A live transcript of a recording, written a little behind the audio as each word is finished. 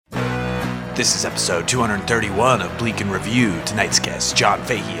This is episode 231 of Bleak and Review. Tonight's guests, John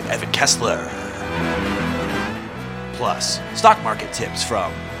Fahey and Evan Kessler. Plus, stock market tips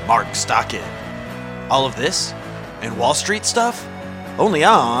from Mark Stockett. All of this and Wall Street stuff only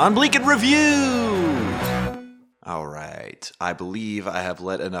on Bleak and Review. All right, I believe I have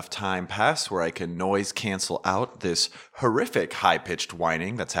let enough time pass where I can noise cancel out this horrific high-pitched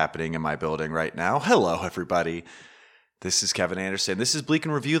whining that's happening in my building right now. Hello, everybody. This is Kevin Anderson. This is Bleak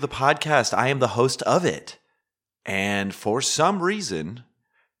and Review, the podcast. I am the host of it. And for some reason,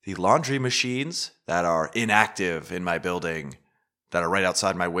 the laundry machines that are inactive in my building, that are right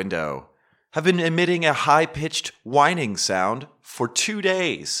outside my window, have been emitting a high-pitched whining sound for 2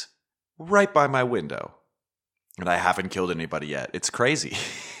 days, right by my window. And I haven't killed anybody yet. It's crazy.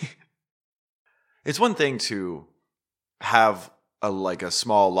 It's one thing to have a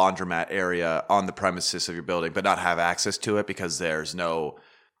small laundromat area on the premises of your building, but not have access to it because there's no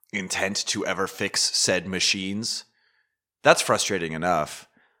intent to ever fix said machines. That's frustrating enough.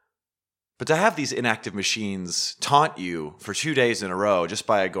 But to have these inactive machines taunt you for 2 days in a row just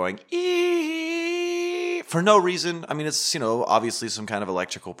by going ee for no reason. I mean, it's, obviously some kind of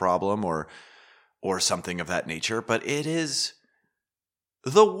electrical problem or something of that nature, but it is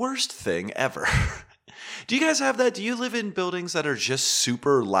the worst thing ever. Do you guys have that? Do you live in buildings that are just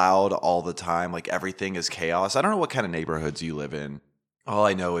super loud all the time? Like everything is chaos? I don't know what kind of neighborhoods you live in. All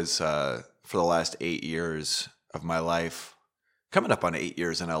I know is for the last 8 years of my life, coming up on 8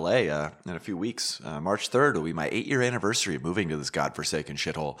 years in LA in a few weeks, March 3rd will be my 8-year anniversary of moving to this godforsaken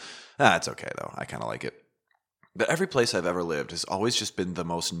shithole. It's okay though. I kind of like it. But every place I've ever lived has always just been the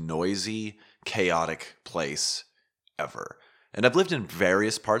most noisy, chaotic place ever. And I've lived in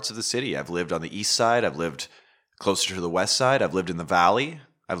various parts of the city. I've lived on the east side. I've lived closer to the west side. I've lived in the valley.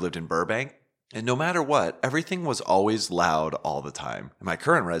 I've lived in Burbank. And no matter what, everything was always loud all the time. In my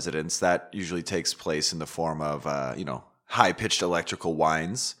current residence, that usually takes place in the form of, high-pitched electrical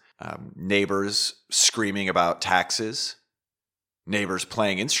whines, neighbors screaming about taxes, neighbors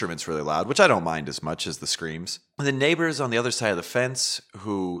playing instruments really loud, which I don't mind as much as the screams. And then neighbors on the other side of the fence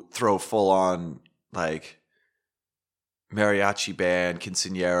who throw full-on, mariachi band,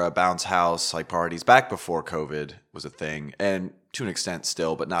 quinceañera, bounce house, parties back before COVID was a thing. And to an extent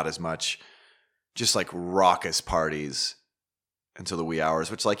still, but not as much. Just raucous parties until the wee hours,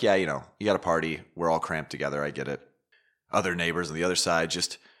 which you got a party. We're all cramped together. I get it. Other neighbors on the other side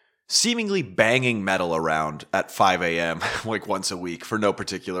just seemingly banging metal around at 5 a.m. Once a week for no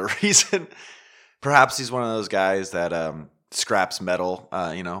particular reason. Perhaps he's one of those guys that scraps metal.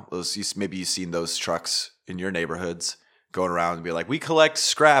 Maybe you've seen those trucks in your neighborhoods going around and be like, we collect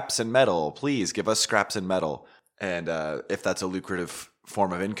scraps and metal. Please give us scraps and metal. And if that's a lucrative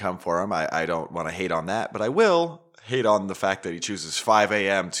form of income for him, I don't want to hate on that. But I will hate on the fact that he chooses 5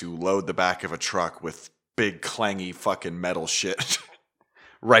 a.m. to load the back of a truck with big clangy fucking metal shit.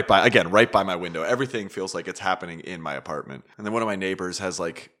 right by my window. Everything feels like it's happening in my apartment. And then one of my neighbors has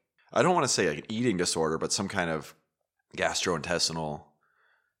I don't want to say an eating disorder, but some kind of gastrointestinal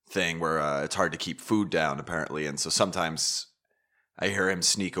thing where it's hard to keep food down apparently. And so sometimes I hear him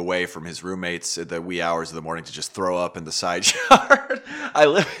sneak away from his roommates at the wee hours of the morning to just throw up in the side yard. I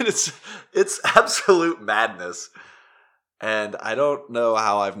live in it's absolute madness. And I don't know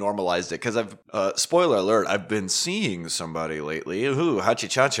how I've normalized it because spoiler alert, I've been seeing somebody lately. Ooh,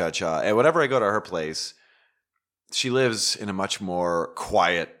 hachi-cha-cha-cha. And whenever I go to her place, she lives in a much more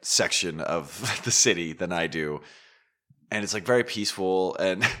quiet section of the city than I do. And it's very peaceful.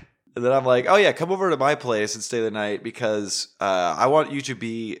 And then I'm like, oh yeah, come over to my place and stay the night because I want you to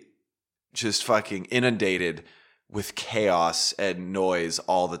be just fucking inundated with chaos and noise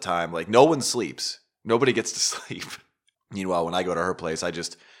all the time. No one sleeps. Nobody gets to sleep. Meanwhile, when I go to her place, I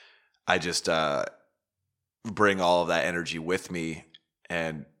just bring all of that energy with me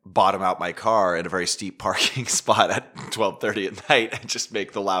and bottom out my car in a very steep parking spot at 12:30 at night and just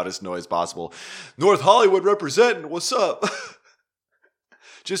make the loudest noise possible. North Hollywood representing, what's up?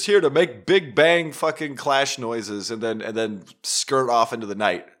 Just here to make big bang fucking clash noises and then skirt off into the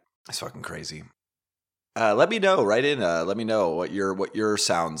night. It's fucking crazy. Let me know, write in. Let me know what your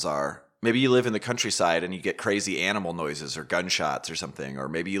sounds are. Maybe you live in the countryside and you get crazy animal noises or gunshots or something. Or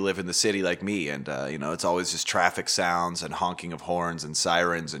maybe you live in the city like me and, it's always just traffic sounds and honking of horns and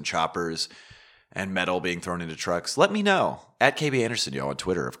sirens and choppers and metal being thrown into trucks. Let me know. At KB Anderson, on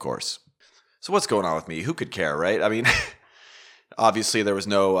Twitter, of course. So what's going on with me? Who could care, right? I mean, obviously there was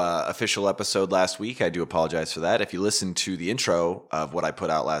no official episode last week. I do apologize for that. If you listen to the intro of what I put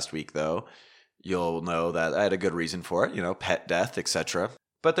out last week, though, you'll know that I had a good reason for it, pet death, etc.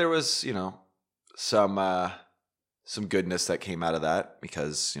 But there was, some some goodness that came out of that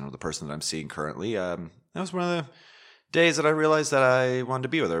because, the person that I'm seeing currently, that was one of the days that I realized that I wanted to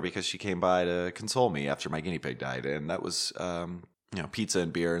be with her because she came by to console me after my guinea pig died. And that was, pizza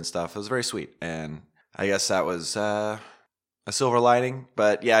and beer and stuff. It was very sweet. And I guess that was a silver lining.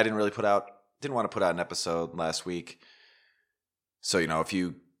 But yeah, I didn't want to put out an episode last week. So, if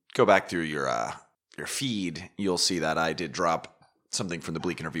you go back through your feed, you'll see that I did drop something from the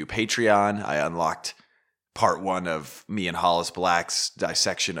Bleak and Review Patreon. I unlocked part 1 of me and Hollis Black's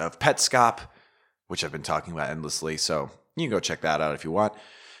dissection of Petscop, which I've been talking about endlessly. So you can go check that out if you want.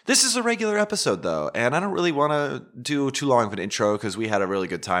 This is a regular episode, though, and I don't really want to do too long of an intro because we had a really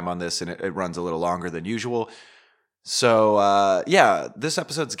good time on this, and it runs a little longer than usual. So, this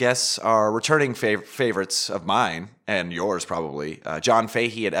episode's guests are returning favorites of mine, and yours probably. John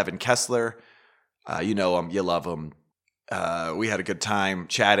Fahey and Evan Kessler. You know them, you love them. We had a good time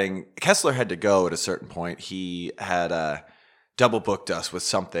chatting. Kessler had to go at a certain point. He had double booked us with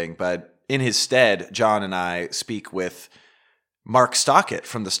something, but in his stead, John and I speak with Mark Stockett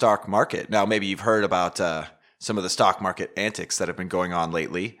from the stock market. Now, maybe you've heard about some of the stock market antics that have been going on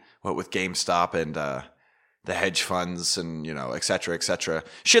lately, what with GameStop and the hedge funds and, et cetera, et cetera.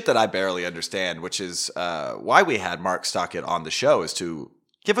 Shit that I barely understand, which is why we had Mark Stockett on the show, is to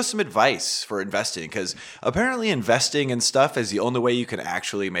give us some advice for investing, because apparently investing in stuff is the only way you can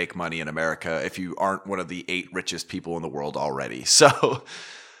actually make money in America if you aren't one of the 8 richest people in the world already. So,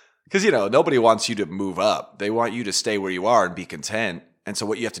 because, nobody wants you to move up. They want you to stay where you are and be content. And so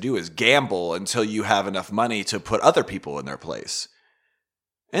what you have to do is gamble until you have enough money to put other people in their place.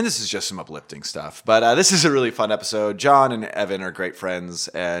 And this is just some uplifting stuff. But this is a really fun episode. John and Evan are great friends,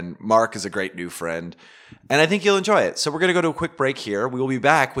 and Mark is a great new friend. And I think you'll enjoy it. So we're going to go to a quick break here. We will be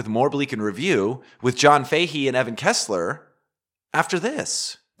back with more Bleak and Review with John Fahey and Evan Kessler after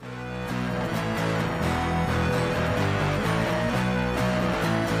this.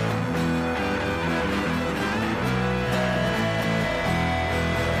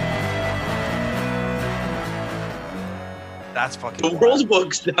 That's fucking The World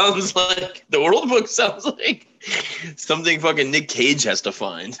Book sounds like something fucking Nick Cage has to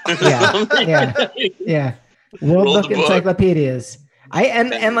find. Yeah. World Book encyclopedias.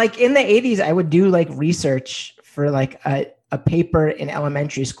 And like in the 80s, I would do like research for like a paper in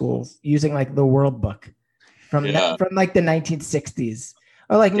elementary school using like the World Book from like the 1960s.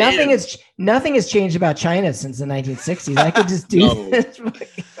 Or like nothing has changed about China since the 1960s. I could just do this.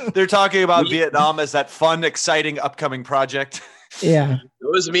 They're talking about Vietnam as that fun, exciting, upcoming project. Yeah.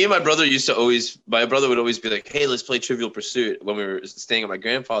 It was me and my brother my brother would always be like, hey, let's play Trivial Pursuit when we were staying at my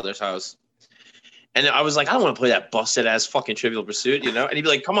grandfather's house. And I was like, I don't want to play that busted ass fucking Trivial Pursuit, And he'd be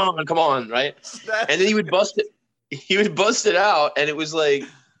like, come on, right? And then he would bust it out, and it was like,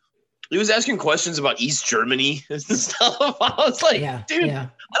 he was asking questions about East Germany and stuff. I was like, dude, I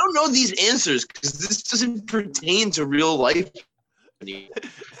don't know these answers because this doesn't pertain to real life.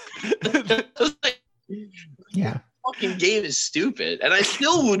 Fucking game is stupid, and I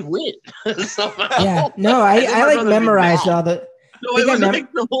still would win. Somehow. Yeah, no, I like memorized all the.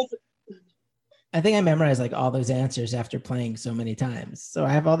 I think I memorized like all those answers after playing so many times. So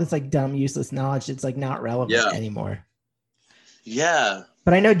I have all this like dumb, useless knowledge that's like not relevant anymore. Yeah.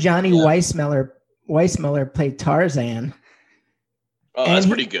 But I know Johnny Weissmuller played Tarzan. Oh, that's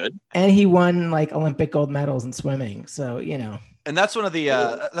pretty good. And he won like Olympic gold medals in swimming. So, And that's one of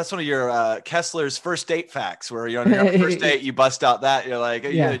your Kessler's first date facts, where you're on your first date, you bust out that you're like,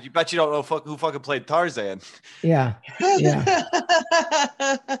 you bet you don't know who fucking played Tarzan. Yeah. Then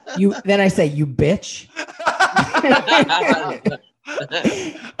I say, you bitch.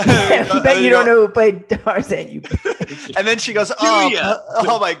 Bet you don't know who played Tarzan, you bitch. And then she goes,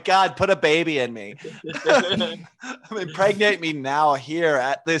 oh my God, put a baby in me. Impregnate me now here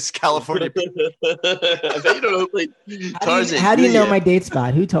at this California. I bet you don't know who played Tarzan. How do you know my date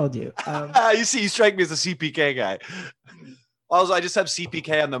spot? Who told you? You see, you strike me as a CPK guy. Also, I just have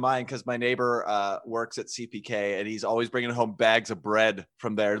CPK on the mind because my neighbor works at CPK, and he's always bringing home bags of bread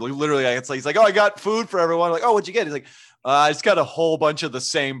from there. Literally, he's like, oh, I got food for everyone. I'm like, oh, what'd you get? He's like, I just got a whole bunch of the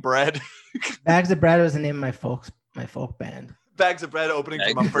same bread. Bags of Bread was the name of my folk band. Bags of Bread opening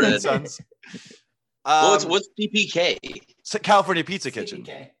for Mumford & Sons. What's CPK? It's California Pizza Kitchen.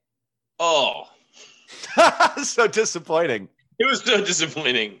 CPK. Oh. So disappointing. It was so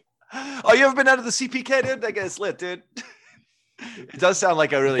disappointing. Oh, you ever been out of the CPK, dude? That guy's lit, dude. It does sound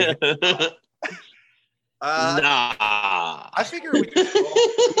like a really... Nah. I figure we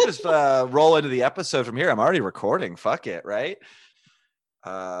just roll into the episode from here. I'm already recording. Fuck it, right?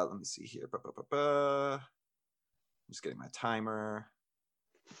 Let me see here. I'm just getting my timer.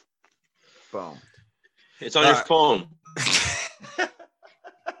 Boom. It's on your phone.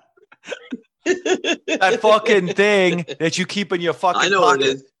 That fucking thing that you keep in your fucking I know pocket. where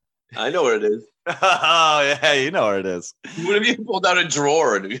it is. I know where it is. Oh, yeah, you know where it is. What if you pulled out a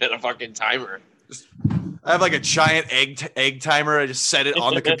drawer and you had a fucking timer? I have like a giant egg timer. I just set it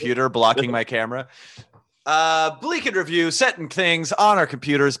on the computer, blocking my camera. Bleak and Review, setting things on our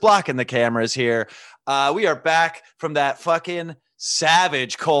computers, blocking the cameras here. We are back from that fucking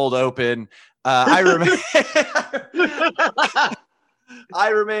savage cold open. I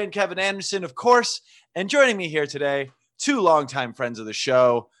remain Kevin Anderson, of course, and joining me here today, two longtime friends of the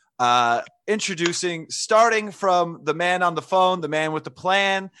show. Starting from the man on the phone, the man with the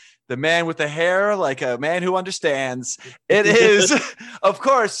plan, the man with the hair, like a man who understands. It is, of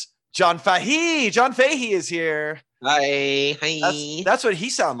course, John Fahey. John Fahey is here. Hi. That's what he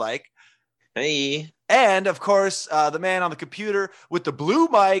sound like. Hey. And of course, the man on the computer with the blue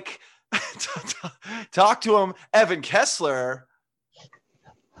mic. Talk to him, Evan Kessler.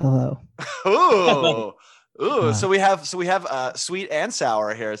 Hello. Ooh. So we have sweet and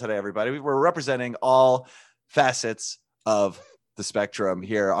sour here today, everybody. We're representing all facets of the spectrum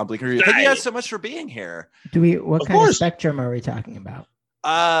here on Bleak and Review. Thank you guys so much for being here. What kind of spectrum are we talking about?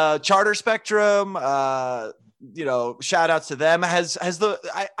 Charter spectrum. Shout outs to them. I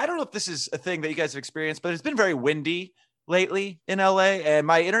don't know if this is a thing that you guys have experienced, but it's been very windy lately in LA, and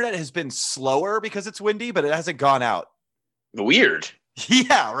my internet has been slower because it's windy, but it hasn't gone out. Weird.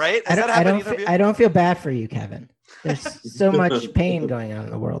 Yeah, right. I don't feel bad for you, Kevin. There's so much pain going on in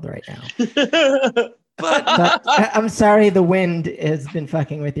the world right now. But I'm sorry, the wind has been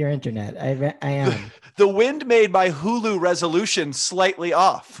fucking with your internet. I am. The wind made my Hulu resolution slightly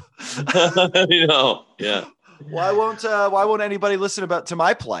off. Yeah. Why won't anybody listen to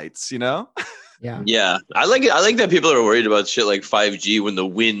my plights? Yeah. I like it. I like that people are worried about shit like 5G when the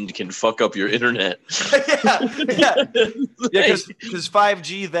wind can fuck up your internet. yeah. Because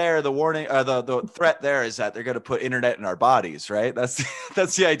 5G there, the warning, the threat there is that they're going to put internet in our bodies, right? That's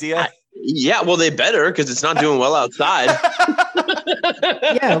the idea. Yeah, well, they better because it's not doing well outside.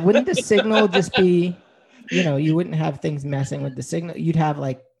 Yeah, wouldn't the signal just be, you wouldn't have things messing with the signal. You'd have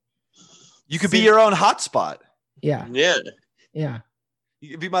you could be your own hotspot. Yeah. You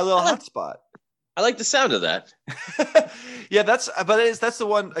could be my little hotspot. I like the sound of that. Yeah, that's the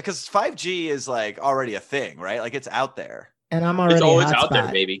one, because 5G is like already a thing, right? Like it's out there. And I'm already it's out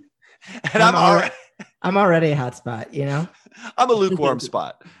there, baby. And I'm already a hotspot, I'm a lukewarm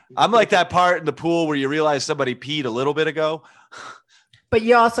spot. I'm like that part in the pool where you realize somebody peed a little bit ago. But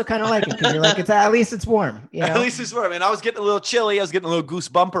you also kind of like it because you're like, at least it's warm. At least it's warm. And I was getting a little chilly. I was getting a little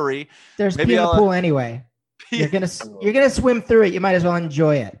goosebumpery. There's pee in the pool anyway. You're gonna swim through it. You might as well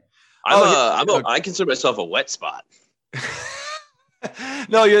enjoy it. I consider myself a wet spot.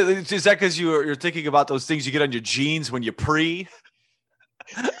 No, is that because you're thinking about those things you get on your jeans when you pre?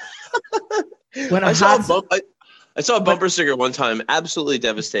 I saw a bumper sticker one time, absolutely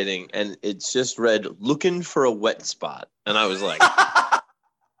devastating, and it's just read "looking for a wet spot," and I was like,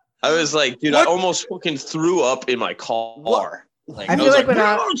 dude, what? I almost fucking threw up in my car. I feel like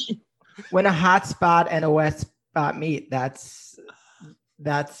when a hot spot and a wet spot meet, that's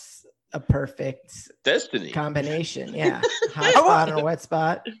a perfect destiny combination. Yeah, hot spot and a wet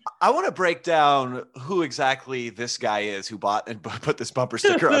spot. I want to break down who exactly this guy is who bought and put this bumper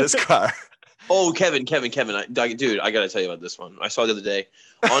sticker on his car. Oh, Kevin, dude, I gotta tell you about this one. I saw it the other day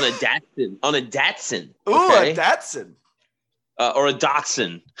on a Datsun. Ooh, a Datsun. Or a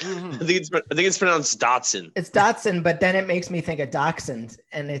Datsun. Mm-hmm. I think it's pronounced Datsun. It's Datsun, but then it makes me think of Dachshund,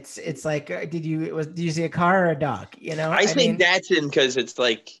 and it's like, did you see a car or a dog? I say Datsun because it's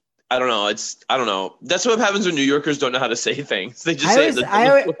like, I don't know. That's what happens when New Yorkers don't know how to say things. They just say it.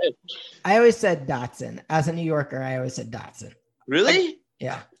 I always said Datsun. As a New Yorker, I always said Datsun. Really?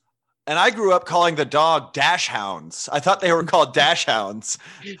 Yeah. And I grew up calling the dog dash hounds. I thought they were called dash hounds.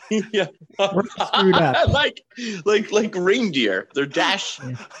 Yeah. We're screwed up. like reindeer. They're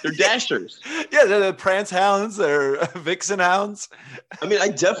they're dashers. Yeah, they're the prance hounds, they're vixen hounds. I mean, I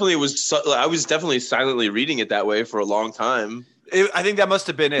was definitely silently reading it that way for a long time. I think that must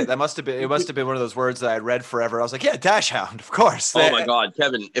have been it. It must have been one of those words that I read forever. I was like, yeah, dash hound, of course. Oh my God,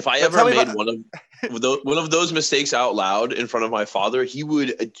 Kevin! If I ever made one of those mistakes out loud in front of my father, he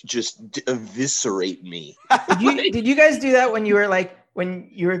would just eviscerate me. Did you guys do that when you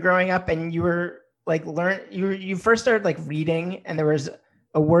were growing up and you were like you first started like reading, and there was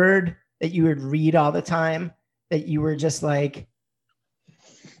a word that you would read all the time that you were just like,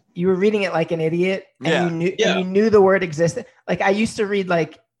 you were reading it like an idiot, and you knew the word existed. Like I used to read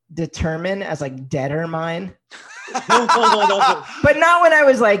like determine as like deader mine, but not when I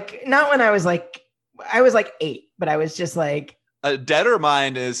was like I was like 8, but I was just like, a debtor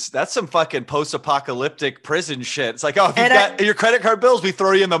mine that's some fucking post-apocalyptic prison shit. It's like, oh, if you've got your credit card bills, we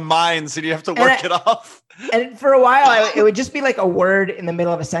throw you in the mines and you have to work it off. And for a while, it would just be like a word in the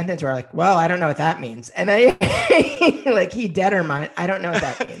middle of a sentence where like, well, I don't know what that means. And I like, he debtor mine. I don't know what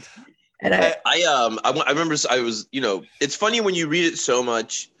that means. And I remember I was, it's funny when you read it so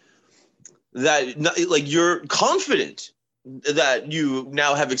much that like you're confident that you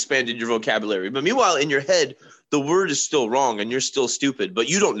now have expanded your vocabulary. But meanwhile, in your head, the word is still wrong and you're still stupid, but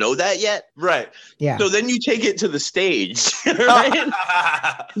you don't know that yet. Right. Yeah. So then you take it to the stage, right?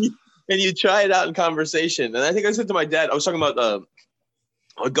 And you try it out in conversation. And I think I said to my dad, I was talking about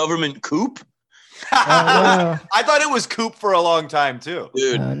a government coup. No. I thought it was coop for a long time too.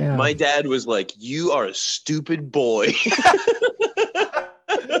 Dude, my dad was like, you are a stupid boy.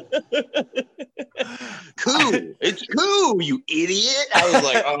 Coup. It's coup, you idiot. I was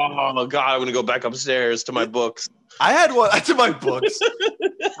like, oh God, I'm gonna go back upstairs to my books. I had one to my books.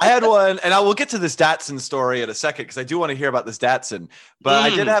 I had one, and I will get to this Datsun story in a second because I do want to hear about this Datsun.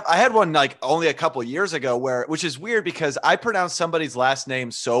 But I had one like only a couple of years ago which is weird because I pronounced somebody's last name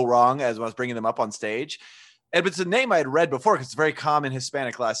so wrong as when I was bringing them up on stage. And it's a name I had read before because it's a very common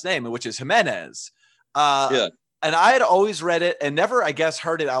Hispanic last name, which is Jimenez. Yeah. And I had always read it and never, I guess,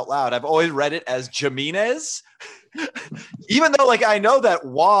 heard it out loud. I've always read it as Jimenez. Even though like I know that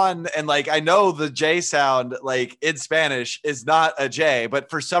Juan and like I know the J sound like in Spanish is not a J, but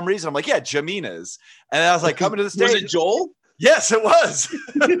for some reason I'm like, yeah, Jimenez. And I was like, coming to the stage. Was it Joel? Yes, it was.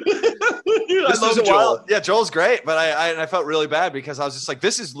 Dude, I love Joel. Yeah, Joel's great, but I felt really bad because I was just like,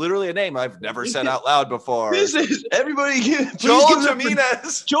 this is literally a name I've never said out loud before. This is everybody. Joel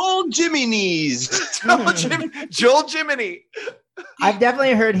Jimenez. Joel Jiminy's. Joel Jiminy. I've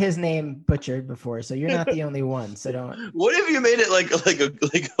definitely heard his name butchered before, so you're not the only one. So don't. What if you made it like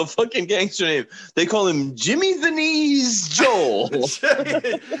a fucking gangster name? They call him Jimmy the Knees Joel.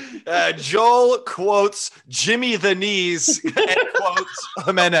 Joel quotes Jimmy the Knees and quotes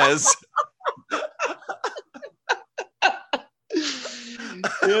Jimenez.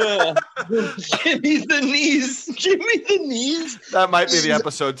 Yeah. Jimmy the Knees. That might be the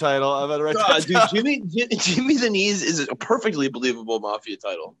episode title. I'm gonna write that down. Dude, Jimmy the Knees is a perfectly believable mafia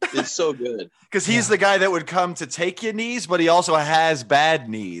title. It's so good. Because he's the guy that would come to take your knees, but he also has bad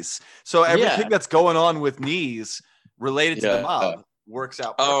knees. So everything that's going on with knees related to the mob works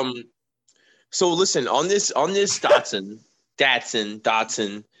out perfect. So listen, on this Datsun,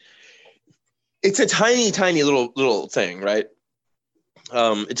 it's a tiny little thing, right?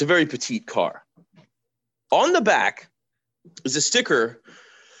 It's a very petite car. On the back is a sticker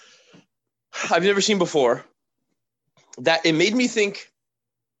I've never seen before that it made me think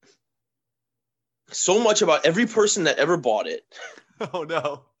so much about every person that ever bought it. Oh,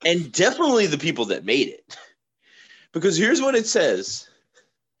 no. And definitely the people that made it. Because here's what it says.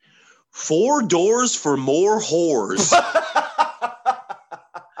 4 doors for more whores.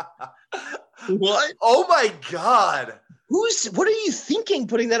 What? Oh, my God. What are you thinking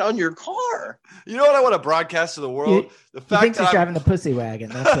putting that on your car? You know what I want to broadcast to the world? The fact thinks he's driving the pussy wagon.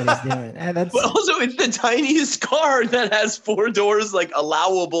 That's what he's doing. But also, it's the tiniest car that has 4 doors, like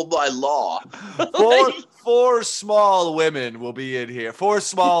allowable by law. Four small women will be in here. 4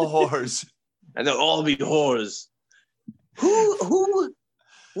 small whores. And they'll all be whores. Who?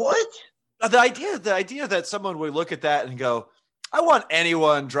 What? The idea that someone would look at that and go, I want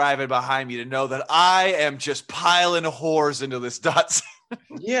anyone driving behind me to know that I am just piling whores into this Datsun.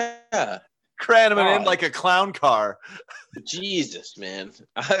 Yeah. Cramming them in like a clown car. Jesus, man.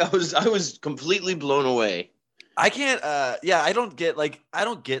 I was completely blown away. I can't, I get like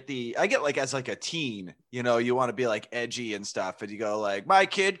as like a teen, you know, you want to be like edgy and stuff. And you go like, my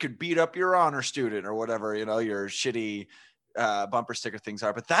kid could beat up your honor student or whatever, you know, your shitty bumper sticker things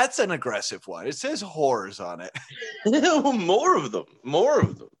are, but that's an aggressive one. It says whores on it. More of them.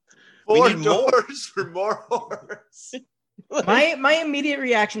 4 doors for more whores. My immediate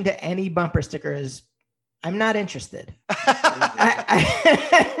reaction to any bumper sticker is, I'm not interested.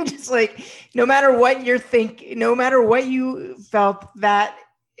 I'm just like, no matter what you felt that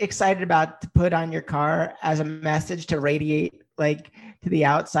excited about to put on your car as a message to radiate like to the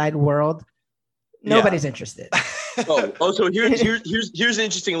outside world, nobody's interested. So here's an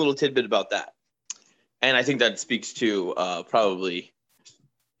interesting little tidbit about that. And I think that speaks to probably,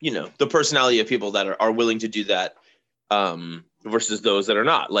 you know, the personality of people that are willing to do that versus those that are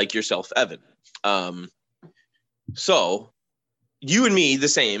not, like yourself, Evan. So you and me, the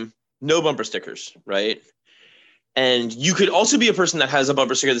same, no bumper stickers, right? And you could also be a person that has a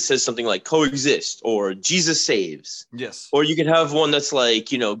bumper sticker that says something like coexist or Jesus saves. Yes. Or you could have one that's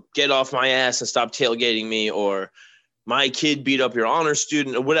like, you know, get off my ass and stop tailgating me, or my kid beat up your honor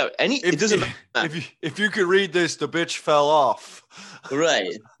student, or whatever. It doesn't matter. If you could read this, the bitch fell off.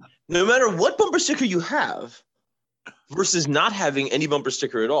 Right. No matter what bumper sticker you have versus not having any bumper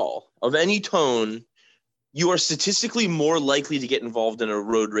sticker at all of any tone, you are statistically more likely to get involved in a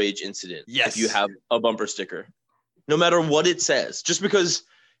road rage incident if you have a bumper sticker, no matter what it says, just because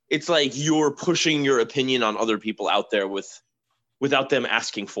it's like you're pushing your opinion on other people out there without them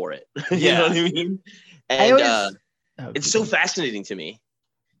asking for it. You know what I mean? And it's so fascinating to me.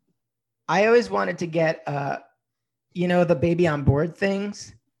 I always wanted to get, the baby on board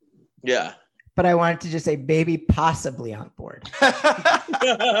things. Yeah. But I wanted to just say baby possibly on board.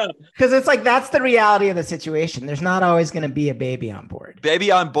 Because it's like, that's the reality of the situation. There's not always going to be a baby on board.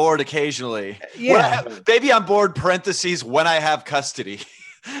 Baby on board occasionally. Yeah. Baby on board, parentheses, when I have custody.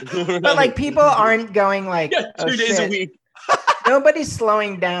 But like people aren't going like 2 days a week. Nobody's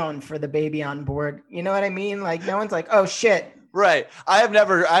slowing down for the baby on board. You know what I mean? Like no one's like, oh shit. Right. I have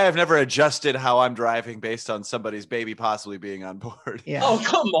never adjusted how I'm driving based on somebody's baby possibly being on board. Yeah. Oh,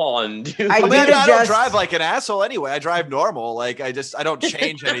 come on, dude. I don't drive like an asshole anyway. I drive normal. Like I don't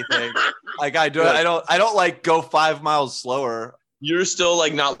change anything. Like I don't like go 5 miles slower. You're still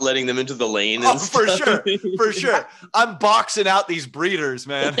like not letting them into the lane. And for sure. I'm boxing out these breeders,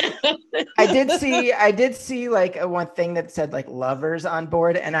 man. I did see like one thing that said like lovers on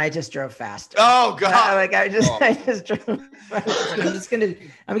board, and I just drove faster. Oh god! I just drove.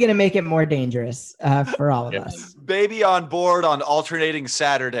 I'm gonna make it more dangerous for all of us. Baby on board on alternating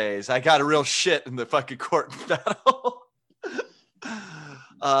Saturdays. I got a real shit in the fucking court battle.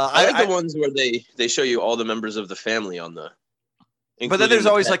 I like the ones where they show you all the members of the family on the. But then there's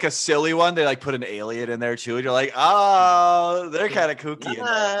always like a silly one. They like put an alien in there too. And you're like, oh, they're kind of kooky.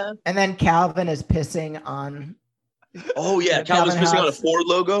 And then Calvin is pissing on. Oh yeah, Calvin's pissing on a Ford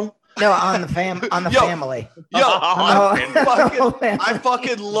logo. No, on the family. I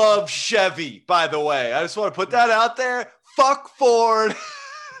fucking love Chevy. By the way, I just want to put that out there. Fuck Ford.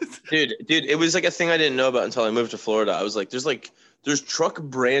 dude, it was like a thing I didn't know about until I moved to Florida. I was like, there's truck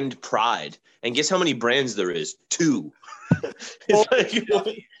brand pride, and guess how many brands there is? 2.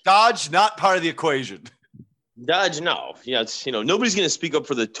 Dodge not part of the equation. Dodge, no. Yeah, it's nobody's gonna speak up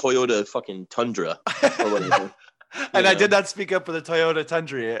for the Toyota fucking Tundra or whatever. And I did not speak up for the Toyota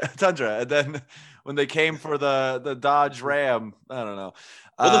Tundra. And then when they came for the Dodge Ram, I don't know.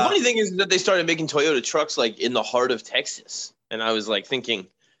 Well, the funny thing is that they started making Toyota trucks like in the heart of Texas, and I was like thinking,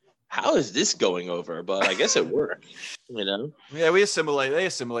 how is this going over? But I guess it worked, Yeah, they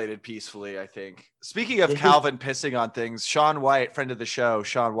assimilated peacefully, I think. Speaking of Calvin pissing on things, Sean White, friend of the show,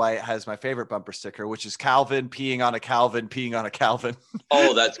 Sean White has my favorite bumper sticker, which is Calvin peeing on a Calvin peeing on a Calvin.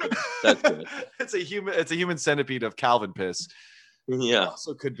 Oh, that's good. That's good. It's a human centipede of Calvin piss. Yeah.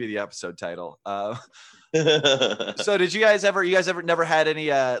 Also could be the episode title. So did you guys ever never had any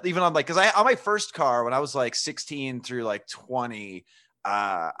even on like, because on my first car when I was like 16 through like 20,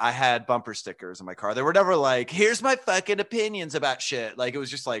 I had bumper stickers in my car. They were never like, here's my fucking opinions about shit. Like it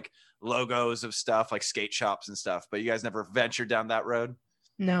was just like logos of stuff like skate shops and stuff. But you guys never ventured down that road?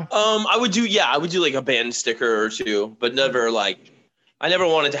 No. I would do like a band sticker or two, but never like, I never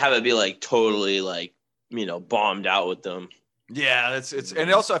wanted to have it be like totally like, bombed out with them. Yeah,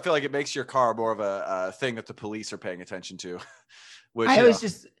 and also I feel like it makes your car more of a thing that the police are paying attention to. Which I always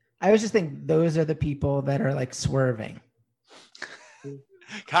just think those are the people that are like swerving.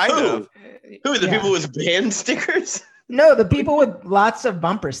 Kind of. Who are the people with band stickers? No, the people with lots of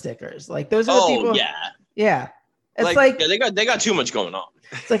bumper stickers. Like those are the people. Yeah. It's like they got too much going on.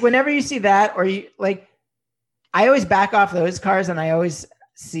 It's like whenever you see that, or you like, I always back off those cars, and I always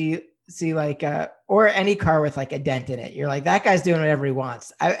see like or any car with like a dent in it. You're like, that guy's doing whatever he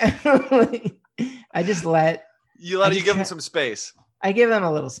wants. I just give him some space. I give them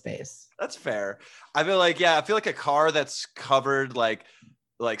a little space. That's fair. I feel like a car that's covered like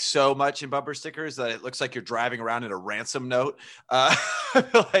so much in bumper stickers that it looks like you're driving around in a ransom note. I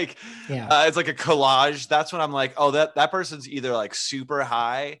feel like it's like a collage. That's when I'm like, oh, that person's either like super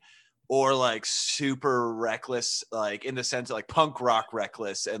high or like super reckless, like in the sense of like punk rock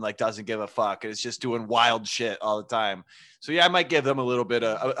reckless and like doesn't give a fuck. And it's just doing wild shit all the time. So yeah, I might give them a little bit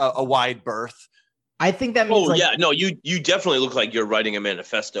of a wide berth. I think that means you definitely look like you're writing a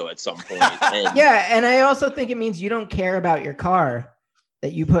manifesto at some point. Yeah, and I also think it means you don't care about your car,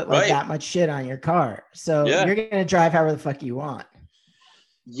 that you put like that much shit on your car. So you're gonna drive however the fuck you want.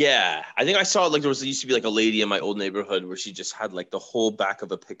 Yeah, I think I saw like there used to be like a lady in my old neighborhood where she just had like the whole back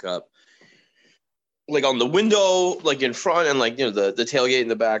of a pickup like on the window, like in front, and like, you know, the tailgate in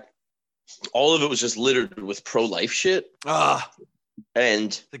the back. All of it was just littered with pro-life shit.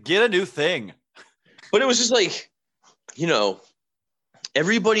 And to get a new thing. But it was just like, you know,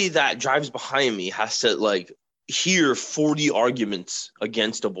 everybody that drives behind me has to like hear 40 arguments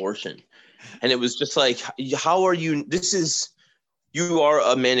against abortion. And it was just like, how are you? You are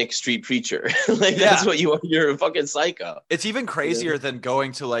a manic street preacher. Like, that's what you are. You're a fucking psycho. It's even crazier than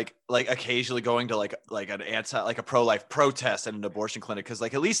going to like occasionally going to like an like a pro-life protest at an abortion clinic. Cause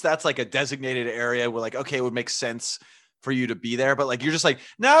like, at least that's like a designated area where like, okay, it would make sense for you to be there. But like, you're just like,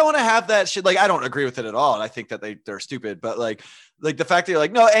 no, I want to have that shit. Like, I don't agree with it at all. And I think that they're stupid, but like the fact that you're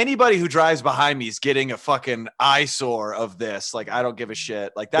like, no, anybody who drives behind me is getting a fucking eyesore of this. Like, I don't give a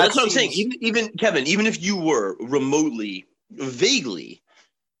shit. Like that's what I'm saying. Even Kevin, even if you were remotely, vaguely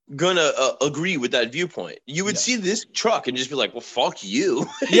gonna agree with that viewpoint, you would see this truck and just be like, well, fuck you.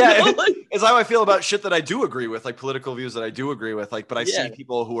 Yeah. It's how I feel about shit that I do agree with, like political views that I do agree with, like, but I see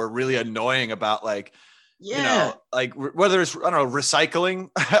people who are really annoying about like, you know, like whether it's, I don't know, recycling.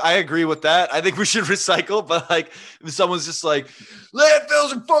 I agree with that. I think we should recycle, but like if someone's just like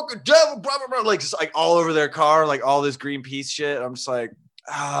landfills and fucking devil, blah, blah, blah, like just like all over their car, like all this Greenpeace shit. I'm just like,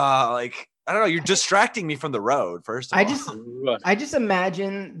 like, I don't know. You're distracting me from the road. First of all, I just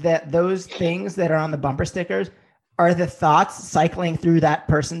imagine that those things that are on the bumper stickers are the thoughts cycling through that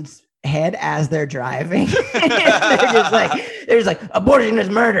person's head as they're driving. they're just like abortion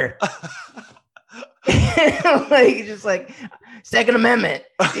is murder. Like just like Second Amendment,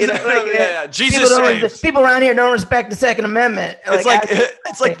 you know, like Jesus people around here don't respect the Second Amendment.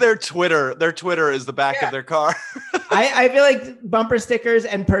 It's like their Twitter is the back of their car. I feel like bumper stickers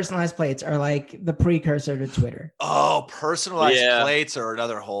and personalized plates are like the precursor to Twitter. Oh, personalized plates are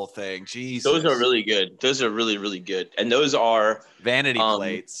another whole thing. Jesus, those are really good. Those are really, really good, and those are vanity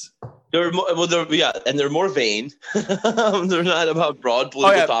plates. They're more vain. They're not about broad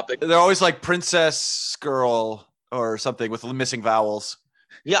political topics. They're always like princess girl or something with missing vowels.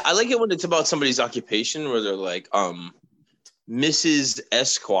 Yeah, I like it when it's about somebody's occupation where they're like, Mrs.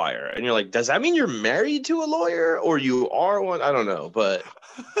 Esquire, and you're like, does that mean you're married to a lawyer or you are one? I don't know, but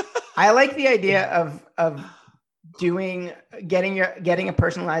I like the idea of getting a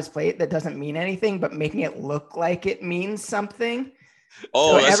personalized plate that doesn't mean anything, but making it look like it means something.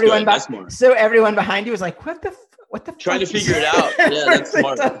 Oh, so that's smart. So everyone behind you was like, what the trying to figure it out. Yeah, that's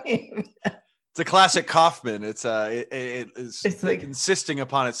smart. It's a classic Kaufman. It's like insisting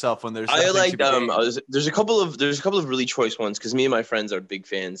upon itself when there's. I like there's a couple of really choice ones because me and my friends are big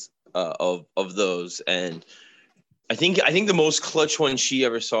fans of those, and I think the most clutch one she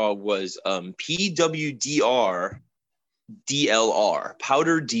ever saw was PWDR DLR,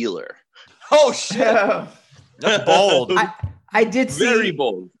 powder dealer. Oh shit, that's bold. I did see. Very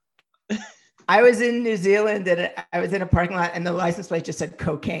bold. I was in New Zealand and I was in a parking lot and the license plate just said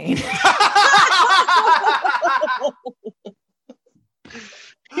cocaine.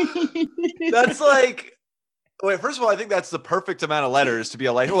 That's like, wait, first of all, I think that's the perfect amount of letters to be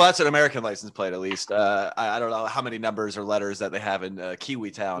a license. Well, that's an American license plate, at least. I don't know how many numbers or letters that they have in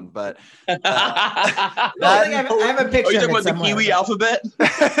Kiwi Town, but I have a picture. Are you talking about the Kiwi alphabet?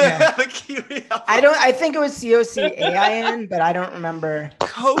 Yeah. The Kiwi alphabet. I think it was COCAIN, but I don't remember.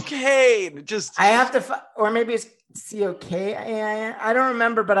 Cocaine. I have to, or maybe it's COKAIN. I don't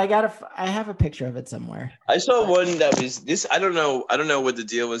remember, but I have a picture of it somewhere. I saw one that was this. I don't know what the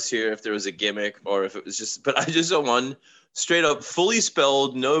deal was here, if there was a gimmick or if it was just, but I just saw one straight up, fully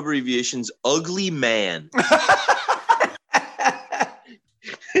spelled, no abbreviations, ugly man. I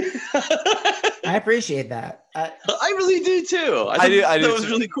appreciate that. I really do too. I do. That was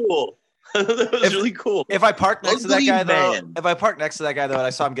really cool. That was really cool. If I parked next to that guy though, and I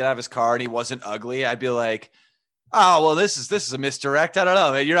saw him get out of his car and he wasn't ugly, I'd be like, oh, well, this is a misdirect. I don't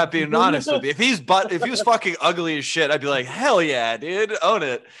know, man. You're not being honest with me. If he was fucking ugly as shit, I'd be like, hell yeah, dude, own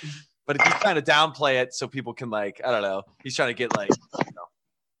it. But if he's trying to downplay it so people can, like, I don't know, he's trying to get, like, you know,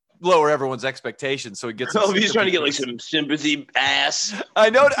 lower everyone's expectations so he gets. Oh, he's trying to get like some sympathy ass. I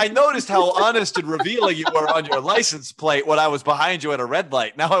noticed how honest and revealing you were on your license plate when I was behind you at a red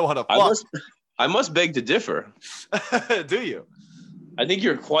light. Now I want to fuck. I must beg to differ. Do you? I think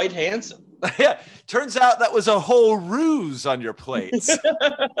you're quite handsome. Yeah, turns out that was a whole ruse on your plates.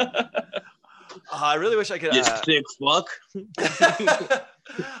 I really wish I could. You sick fuck.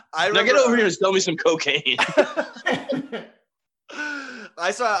 Now get over here and sell me some cocaine.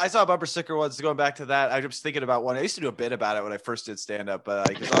 I saw a bumper sticker once. Going back to that, I was thinking about one. I used to do a bit about it when I first did stand up,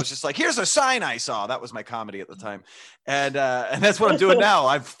 because I was just like, "Here's a sign I saw." That was my comedy at the time, and that's what I'm doing now.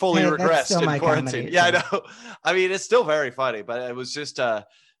 I've fully regressed in quarantine. Comedy, yeah, I know. I mean, it's still very funny, but it was just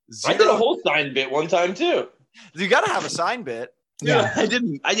I did a whole sign bit one time too. You got to have a sign bit. Yeah, I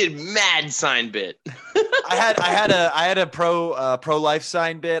did mad sign bit. I had a pro life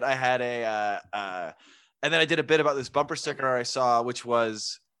sign bit. I had and then I did a bit about this bumper sticker I saw, which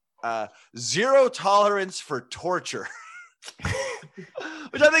was 0 tolerance for torture.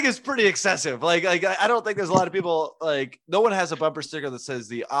 Which I think is pretty excessive. Like I don't think there's a lot of people, like, no one has a bumper sticker that says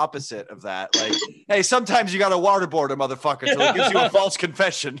the opposite of that. Like, hey, sometimes you got to waterboard a motherfucker until it gives you a false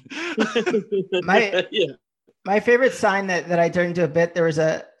confession. My favorite sign that I turned into a bit, there was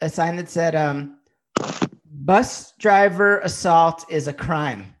a sign that said, bus driver assault is a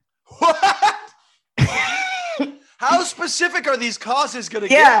crime. What? How specific are these causes going to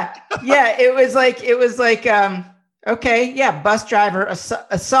get? Yeah. It was like, okay, yeah, bus driver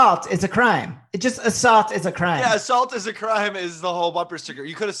assault is a crime. It just assault is a crime. Yeah, assault is a crime is the whole bumper sticker.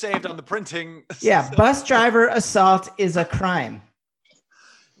 You could have saved on the printing. Yeah, bus driver assault is a crime.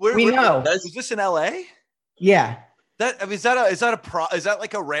 We know. Is this in LA? Yeah. Is that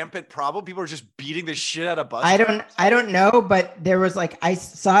like a rampant problem? People are just beating the shit out of bus drivers? I don't know, but there was like, I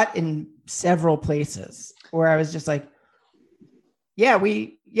saw it in several places where I was just like,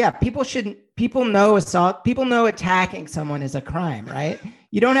 people know assault, people know attacking someone is a crime, right?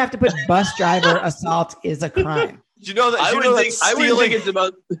 You don't have to put bus driver assault is a crime. Do you know that? I would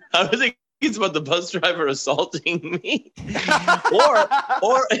think it's about the bus driver assaulting me, or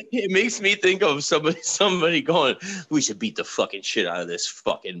it makes me think of somebody going, we should beat the fucking shit out of this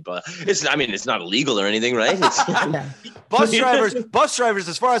fucking bus. It's not illegal or anything, right? Bus drivers,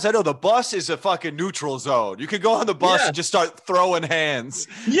 as far as I know, the bus is a fucking neutral zone. You could go on the bus and just start throwing hands.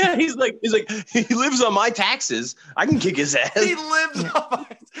 Yeah, he's like, he lives on my taxes. I can kick his ass. He lives on my.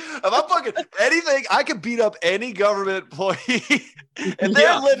 If I'm fucking anything, I could beat up any government employee, and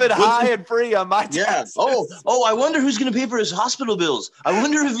they're living high and free on my taxes. Yeah. Oh, I wonder who's going to pay for his hospital bills. I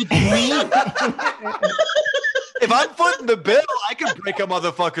wonder if it's me. If I'm footing the bill, I can break a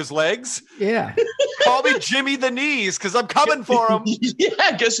motherfucker's legs. Yeah. Call me Jimmy the Knees because I'm coming for him.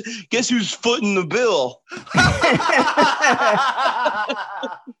 Yeah, guess who's footing the bill?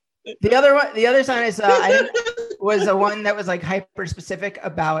 The other sign I saw was the one that was like hyper specific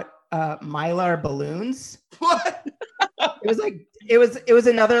about Mylar balloons. What? It was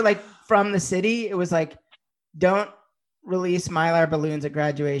another like from the city. It was like, don't release Mylar balloons at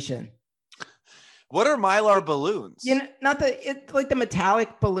graduation. What are Mylar balloons? You know, it's like the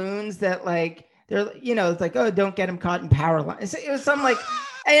metallic balloons that like they're, you know, it's like, oh, don't get them caught in power lines. It was some like,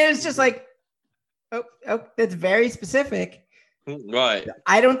 and it was just like, oh, that's very specific. Right.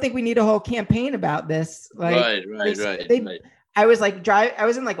 I don't think we need a whole campaign about this. Like, right. I was like I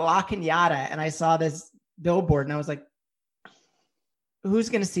was in like La Cañada and I saw this billboard and I was like, who's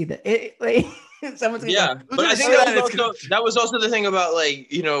gonna see that? Someone's gonna but I think that was also the thing about, like,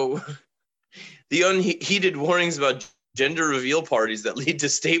 you know, the unheeded warnings about gender reveal parties that lead to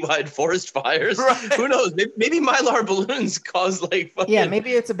statewide forest fires. Right. Who knows? Maybe Mylar balloons cause like fucking... Yeah,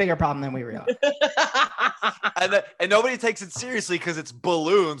 maybe it's a bigger problem than we realize. and nobody takes it seriously because it's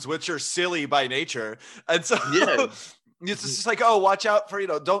balloons, which are silly by nature. And so it's just like, oh, watch out for,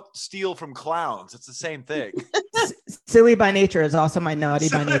 don't steal from clowns. It's the same thing. Silly by Nature is also my Naughty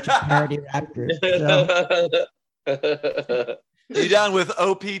by Nature parody rap group. So. You down with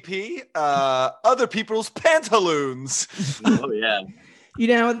OPP? Other people's pantaloons. Oh, yeah. You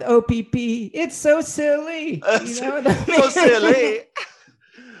down with OPP? It's so silly. So silly.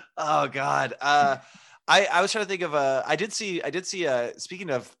 Oh, God. I was trying to think of I did see speaking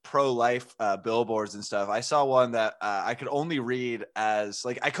of pro-life billboards and stuff, I saw one that I could only read as,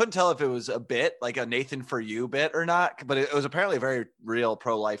 like, I couldn't tell if it was a bit like a Nathan For You bit or not, but it was apparently a very real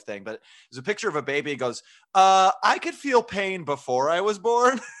pro-life thing. But it was a picture of a baby. It goes, I could feel pain before I was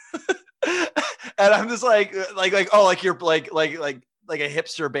born. And I'm just like, oh, like you're like a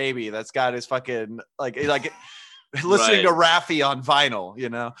hipster baby that's got his fucking like listening to Raffi on vinyl,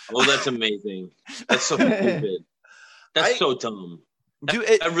 Oh, that's amazing. That's so stupid. That's so dumb.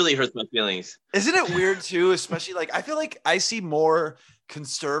 That really hurts my feelings. Isn't it weird too? Especially like, I feel like I see more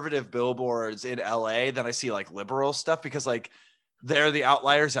conservative billboards in LA than I see like liberal stuff, because like they're the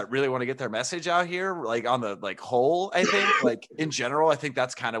outliers that really want to get their message out here. Like on the like whole, I think like in general, I think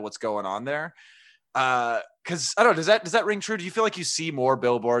that's kind of what's going on there. Because I don't know, does that ring true? Do you feel like you see more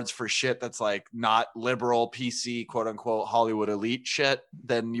billboards for shit that's like not liberal PC quote unquote Hollywood elite shit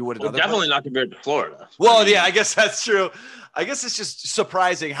than you would in other definitely places? not compared to Florida. Well, yeah, I guess that's true. I guess it's just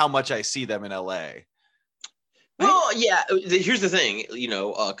surprising how much I see them in LA. Well, yeah. Here's the thing,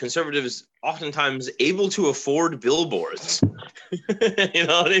 conservatives oftentimes able to afford billboards. You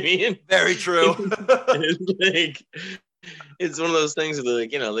know what I mean? Very true. It's one of those things that,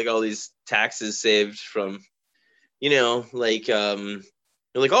 like, like all these taxes saved from, you're like, oh,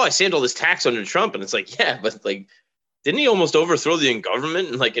 I saved all this tax under Trump, and it's like, yeah, but like, didn't he almost overthrow the government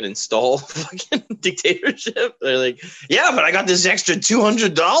and like install fucking dictatorship? They're like, yeah, but I got this extra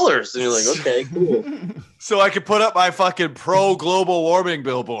 $200, and you're like, okay, cool. So I could put up my fucking pro global warming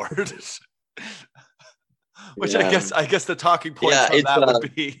billboard. Which I guess the talking point from that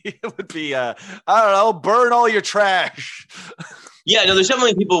would be I don't know, burn all your trash. Yeah, no, there's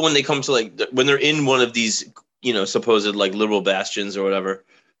definitely people when they come to like when they're in one of these, supposed like liberal bastions or whatever,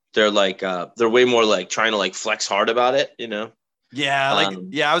 they're like they're way more like trying to like flex hard about it, Yeah,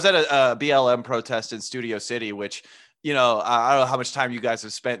 I was at a BLM protest in Studio City, which I don't know how much time you guys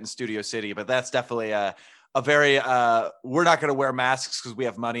have spent in Studio City, but that's definitely a very we're not going to wear masks because we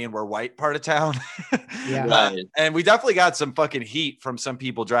have money and we're white part of town. Yeah. Right. And we definitely got some fucking heat from some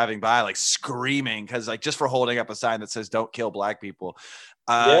people driving by, like screaming, because like just for holding up a sign that says "Don't kill black people."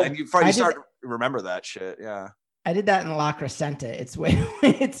 And you start to remember that shit. Yeah. I did that in La Crescenta. It's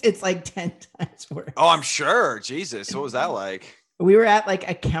it's like 10 times worse. Oh, I'm sure. Jesus, what was that like? We were at like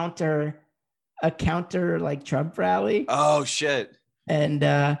a counter like Trump rally. Oh shit. And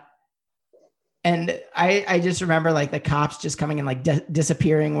I just remember like the cops just coming and like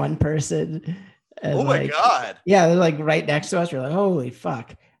disappearing one person. And, oh my God. Yeah, they're like right next to us. We're like, holy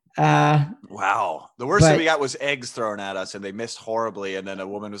fuck. Wow. The worst thing we got was eggs thrown at us, and they missed horribly. And then a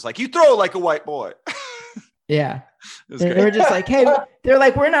woman was like, "You throw like a white boy." Yeah. They were just like, hey, they're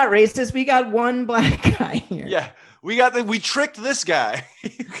like, we're not racist. We got one black guy here. Yeah. We tricked this guy.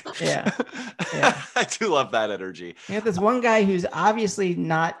 Yeah. I do love that energy. We have this one guy who's obviously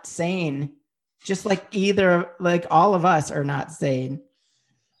not sane, just like either like all of us are not sane.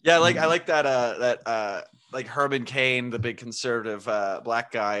 Yeah, I like that like Herman Cain, the big conservative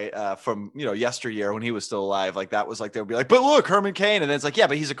black guy from yesteryear when he was still alive. Like that was like they would be like, but look, Herman Cain, and then it's like, yeah,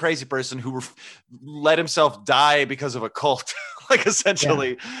 but he's a crazy person who let himself die because of a cult. Like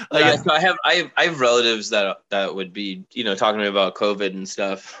essentially, so I have relatives that would be talking to me about COVID and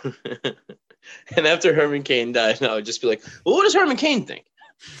stuff. And after Herman Cain died, I would just be like, well, what does Herman Cain think?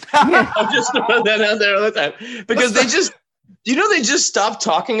 I'm just throwing that out there all the time because they just stopped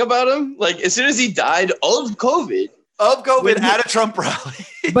talking about him. Like as soon as he died of COVID at a Trump rally.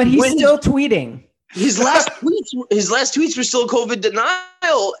 But he's still tweeting. His last tweets were still COVID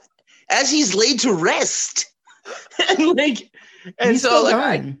denial as he's laid to rest. And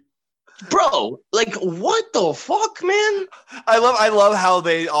so bro, like what the fuck, man? I love how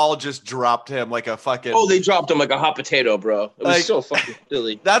they all just dropped him like a fucking. Oh, they dropped him like a hot potato, bro. It was so fucking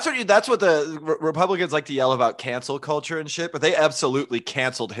silly. That's what the Republicans like to yell about cancel culture and shit, but they absolutely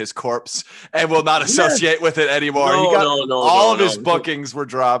canceled his corpse and will not associate with it anymore. All of his bookings were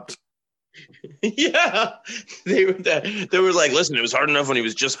dropped. Yeah, they were like, listen, it was hard enough when he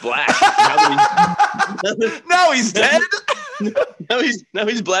was just black. Now he's dead. Now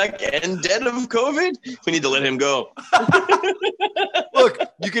he's black and dead of COVID. We need to let him go. Look,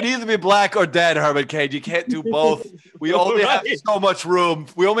 you can either be black or dead, Herman Cain. You can't do both. We only have so much room.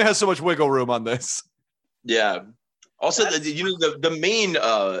 We only have so much wiggle room on this. Yeah. Also, the main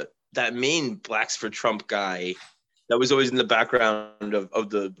that main Blacks for Trump guy that was always in the background of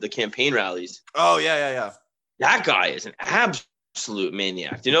the campaign rallies. Oh yeah. That guy is an absolute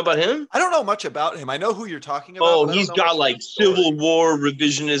maniac. Do you know about him? I don't know much about him. I know who you're talking about. Oh, he's got like Civil War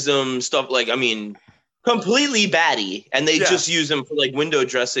revisionism stuff. Like, I mean, completely batty, and they just use him for like window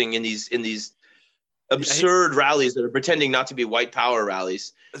dressing in these absurd rallies that are pretending not to be white power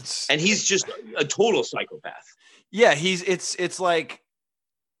rallies. And he's just a total psychopath. Yeah, it's like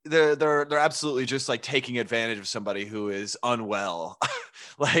they're absolutely just like taking advantage of somebody who is unwell,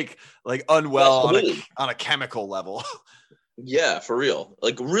 like unwell on a chemical level. Yeah, for real.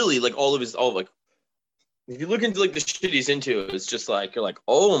 Like really, like all like if you look into like the shit he's into, it's just like you're like,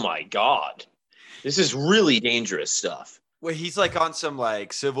 oh my God, this is really dangerous stuff. Well, he's like on some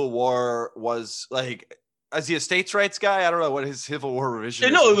like Civil War was like. Is he a states' rights guy? I don't know what his Civil War revision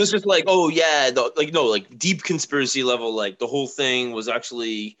is. No, it was just like, oh yeah, like deep conspiracy level, like the whole thing was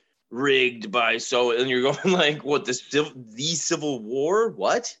actually rigged by and you're going like, what, the Civil War?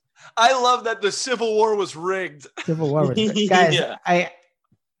 What? I love that the Civil War was rigged. Civil War was rigged. Guys, yeah.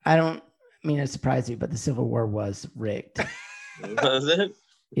 I don't mean to surprise you, but the Civil War was rigged. Was it?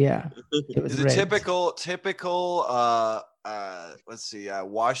 Yeah. It was rigged. Typical let's see,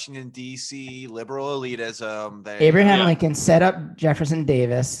 Washington D.C. liberal elitism. Abraham Lincoln set up Jefferson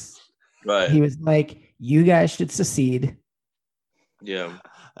Davis. Right. He was like, you guys should secede. Yeah.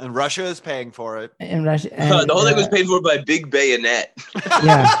 And Russia is paying for it. And Russia, the whole thing was paid for by Big Bayonet.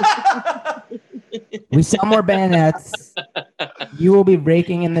 Yeah. We sell more bayonets. You will be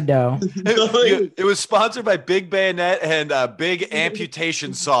raking in the dough. It was sponsored by Big Bayonet and Big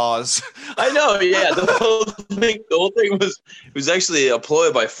Amputation Saws. I know, yeah. The whole thing was actually a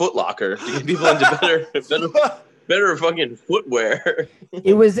ploy by Foot Locker to get people into better fucking footwear.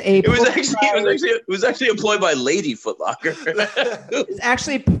 It was actually a ploy by Lady Foot Locker. It was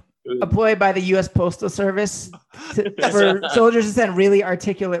actually a ploy by the U.S. Postal Service for soldiers to send really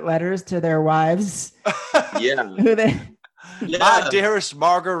articulate letters to their wives. Yeah. My dearest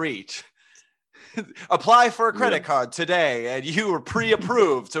Marguerite, apply for a credit card today, and you were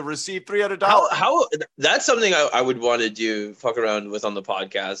pre-approved to receive $300. How that's something I would want to do, fuck around with on the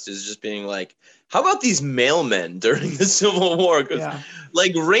podcast, is just being like, how about these mailmen during the Civil War? Because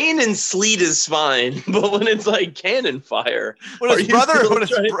like rain and sleet is fine, but when it's like cannon fire, if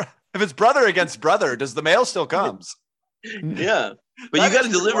it's brother against brother, does the mail still comes? Yeah, but you got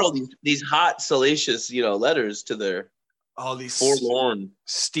to deliver all these hot, salacious, letters to their. All these forlorn,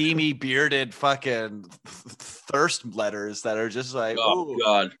 steamy, bearded, fucking thirst letters that are just like, oh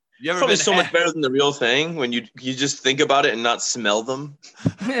God, you ever probably so much better than the real thing when you just think about it and not smell them.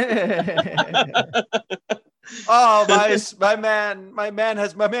 Oh, my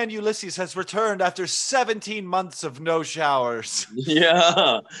man Ulysses has returned after 17 months of no showers.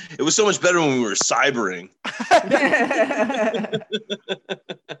 Yeah, it was so much better when we were cybering.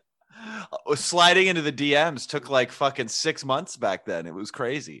 Sliding into the DMs took like fucking 6 months back then. It was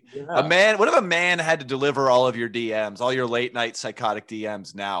crazy. Yeah. What if a man had to deliver all of your DMs, all your late night psychotic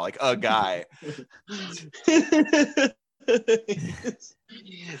DMs now? Like a guy.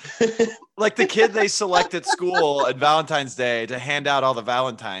 Like the kid they select at school at Valentine's Day to hand out all the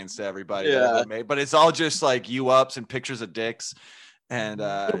Valentines to everybody. Yeah. But it's all just like you-ups and pictures of dicks. And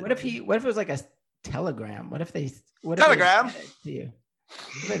what if it was like a telegram? What if they telegram to you?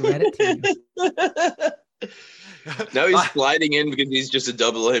 I read it to you. Now he's sliding in because he's just a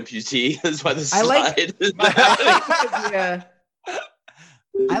double amputee. That's why the slide.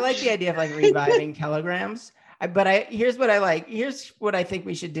 I like the idea of like reviving telegrams. Here's what I like. Here's what I think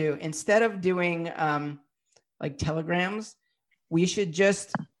we should do. Instead of doing like telegrams, we should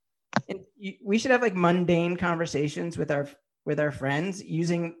have like mundane conversations with our friends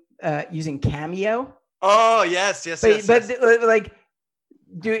using Cameo. Oh yes. But like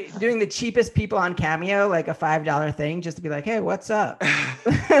doing the cheapest people on Cameo, like a $5 thing, just to be like, hey, what's up?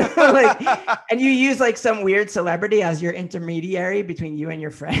 And you use like some weird celebrity as your intermediary between you and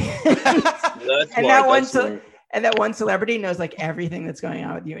your friend. That one celebrity knows like everything that's going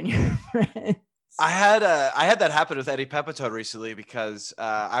on with you and your friend. I had that happen with Eddie Pepitone recently because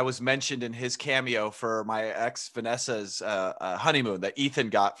I was mentioned in his cameo for my ex Vanessa's honeymoon that Ethan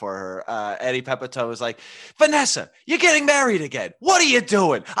got for her. Eddie Pepitone was like, "Vanessa, you're getting married again. What are you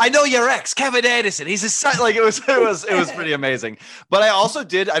doing? I know your ex, Kevin Anderson. He's his son." Like it was pretty amazing. But I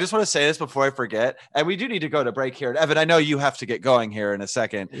just want to say this before I forget, and we do need to go to break here. And Evan, I know you have to get going here in a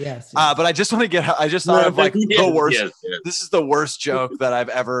second. Yes. But I just want to thought of like the worst. Yes. This is the worst joke that I've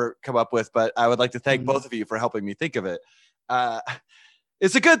ever come up with, but I would like to thank both of you for helping me think of it.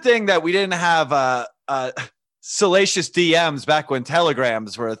 It's a good thing that we didn't have salacious DMs back when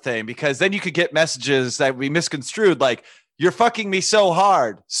telegrams were a thing, because then you could get messages that we misconstrued, like, "You're fucking me so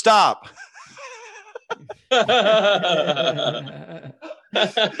hard. Stop."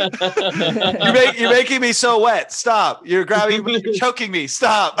 You're making me so wet. Stop. You're grabbing me. You're choking me.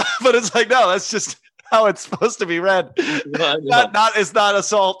 Stop. But it's like, no, that's just how it's supposed to be read. It's not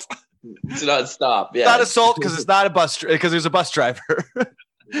assault. It's not stop. Yeah. Not assault because it's not a bus because there's a bus driver.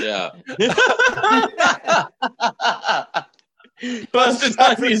 Yeah. Bus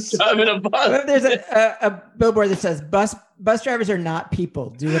drivers driving a bus. There's a billboard that says bus drivers are not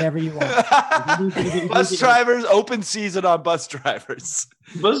people. Do whatever you want. Bus drivers, open season on bus drivers.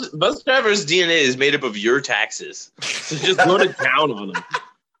 Bus drivers' DNA is made up of your taxes. So just go to town on them.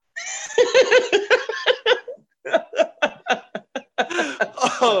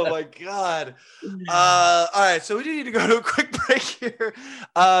 Oh my God. All right. So we do need to go to a quick break here.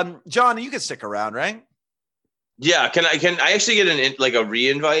 John, you can stick around, right? Yeah. Can I actually get a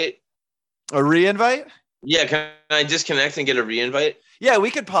re-invite? A re-invite? Yeah. Can I disconnect and get a re-invite? Yeah, we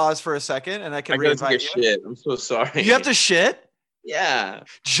could pause for a second and I can re-invite you. Shit. I'm so sorry. You have to shit? Yeah.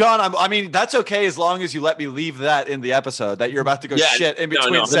 John, I mean, that's okay as long as you let me leave that in the episode that you're about to go shit in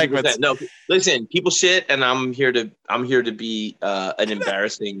between segments. No, listen, people shit, and I'm here to be an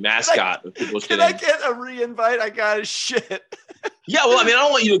embarrassing mascot of people shitting. Can I get a re-invite? I gotta shit. Yeah, well, I mean, I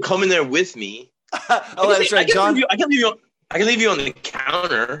don't want you to come in there with me. Oh, that's right, John. I can leave you on the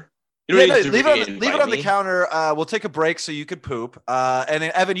counter. Leave it on the counter. We'll take a break so you could poop. And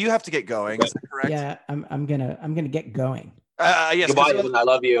then Evan, you have to get going. Is that correct? Yeah, I'm gonna get going. Yes. Goodbye, Evan. I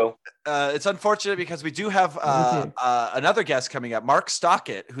love you. It's unfortunate because we do have another guest coming up, Mark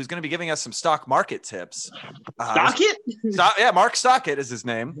Stockett, who's going to be giving us some stock market tips. Stockett? Mark Stockett is his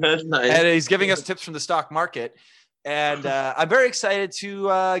name. That's nice. And he's giving us tips from the stock market. And I'm very excited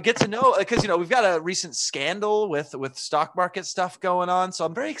to get to know, because we've got a recent scandal with stock market stuff going on. So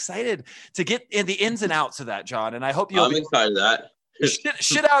I'm very excited to get in the ins and outs of that, John. And I hope I'm excited of that.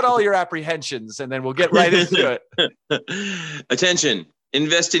 Shit out all your apprehensions, and then we'll get right into it. Attention.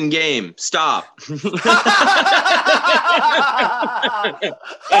 Invest in game. Stop.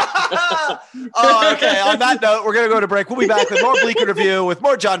 Oh, okay. On that note, we're going to go to break. We'll be back with more Bleak in Review with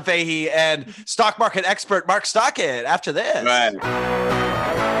more John Fahey and stock market expert Mark Stockett after this. Right.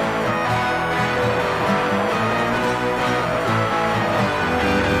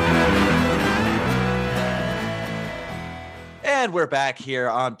 And we're back here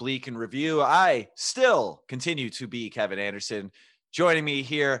on Bleak in Review. I still continue to be Kevin Anderson. Joining me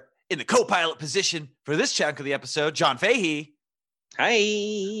here in the co-pilot position for this chunk of the episode, John Fahey.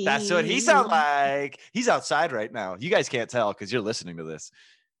 Hi. That's what he sounds like. He's outside right now. You guys can't tell because you're listening to this.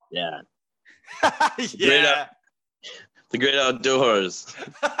 Yeah. Yeah. The great outdoors.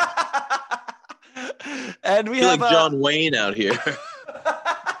 And we have like John Wayne out here.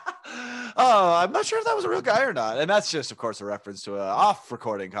 Oh, I'm not sure if that was a real guy or not. And that's just, of course, a reference to an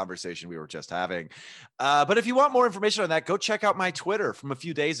off-recording conversation we were just having. But if you want more information on that, go check out my Twitter from a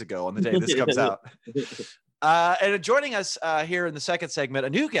few days ago on the day this comes out. And joining us here in the second segment, a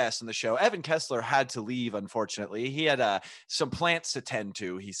new guest on the show, Evan Kessler, had to leave, unfortunately. He had some plants to tend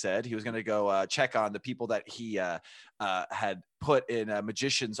to, he said. He was going to go check on the people that he had put in a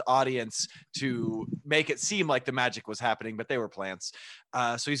magician's audience to make it seem like the magic was happening, but they were plants.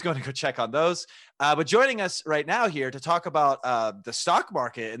 So he's going to go check on those. But joining us right now here to talk about the stock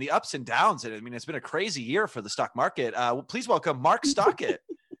market and the ups and downs. And I mean, it's been a crazy year for the stock market. Please welcome Mark Stockett.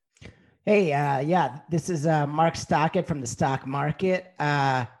 Hey, this is Mark Stockett from the stock market.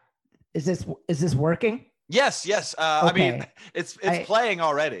 Is this working? Yes. Okay. I mean, it's playing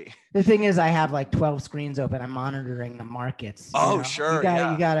already. The thing is, I have like 12 screens open. I'm monitoring the markets. Sure.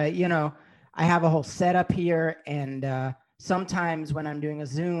 You gotta, I have a whole setup here, and sometimes when I'm doing a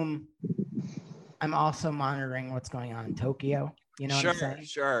Zoom, I'm also monitoring what's going on in Tokyo. You know what I'm saying?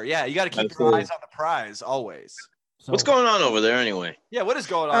 Sure. Yeah, you got to keep your eyes on the prize always. So, what's going on over there anyway? Yeah, what is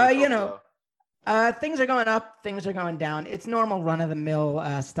going on? Things are going up, things are going down. It's normal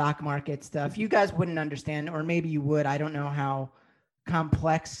run-of-the-mill stock market stuff. You guys wouldn't understand, or maybe you would. I don't know how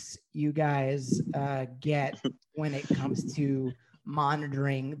complex you guys get when it comes to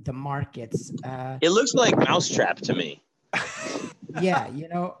monitoring the markets. It looks like Mousetrap to me. Yeah,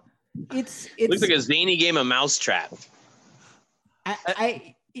 it looks like a zany game of Mousetrap.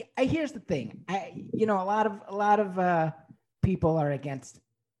 I here's the thing. A lot of people are against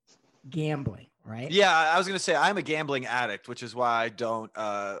gambling, right? Yeah, I was going to say I'm a gambling addict, which is why I don't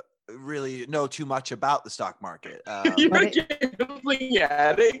really know too much about the stock market. You're a gambling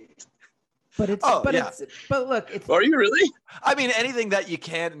addict? But look, are you really? I mean, anything that you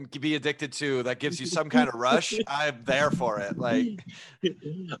can be addicted to that gives you some kind of rush, I'm there for it. Like,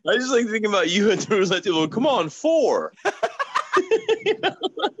 I just like thinking about you and the roulette table. Come on, 4.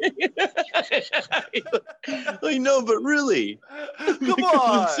 Like, no, but really, come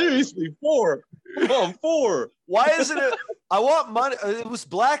on, seriously, 4. Come on, 4. Why isn't it? I want money. It was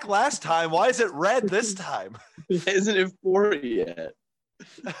black last time. Why is it red this time? Isn't it 4 yet?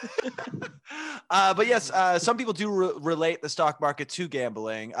 But yes, some people do relate the stock market to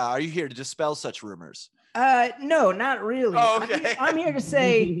gambling. Are you here to dispel such rumors? No, not really. Oh, okay. I'm here to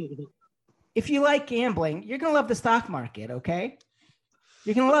say, if you like gambling, you're gonna love the stock market. Okay,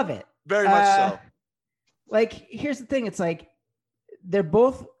 you're gonna love it. Very much so. Like, here's the thing: it's like they're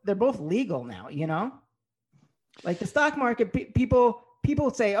both legal now. Like the stock market, people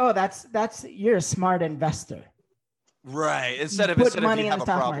say, "Oh, that's you're a smart investor." Right. Instead of money you in the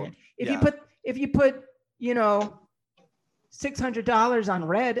stock market. If you put $600 on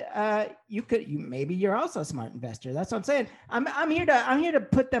red, maybe you're also a smart investor. That's what I'm saying. I'm here to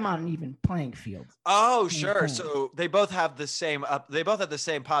put them on an even playing field. Oh, sure. So they both have the same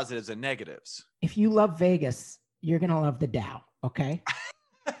positives and negatives. If you love Vegas, you're gonna love the Dow. Okay.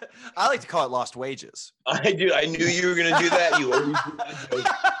 I like to call it lost wages. I do. I knew you were gonna do that. You always do that joke.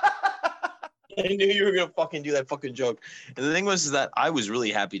 I knew you were gonna fucking do that fucking joke. And the thing was that I was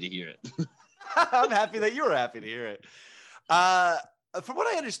really happy to hear it. I'm happy that you were happy to hear it. From what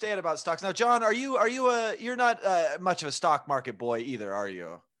I understand about stocks now, John, you're not much of a stock market boy either, are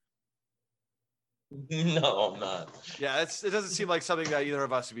you? No, I'm not. Yeah, it doesn't seem like something that either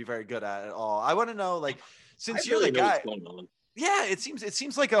of us would be very good at all. I want to know, like, since you're really the guy. What's going on. Yeah, it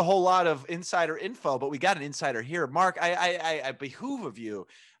seems like a whole lot of insider info, but we got an insider here. Mark, I behoove of you,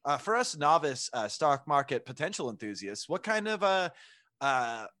 for us novice stock market potential enthusiasts, what kind of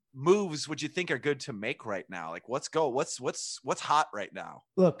moves would you think are good to make right now? Like, what's hot right now?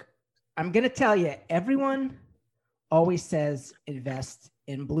 Look, I'm gonna tell you, everyone always says invest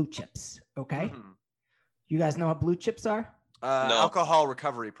in blue chips. Okay, you guys know what blue chips are? No. Alcohol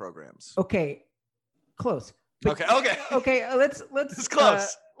recovery programs. Okay, close. But, okay. Let's. It's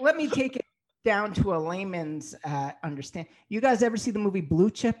close. Let me take it down to a layman's understand. You guys ever see the movie Blue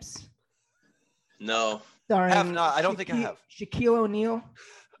Chips? No. Starring have not. I don't think I have. Shaquille O'Neal.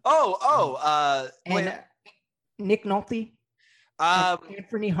 And Nick Nolte.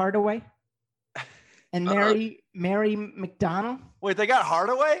 Anthony Hardaway. And Mary McDonnell. Wait, they got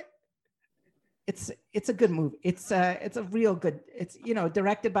Hardaway? It's a good movie. It's a real good. It's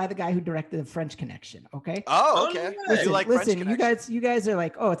directed by the guy who directed The French Connection. Okay. Oh, okay. Listen, you guys are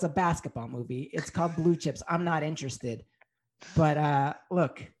like, oh, it's a basketball movie. It's called Blue Chips. I'm not interested. But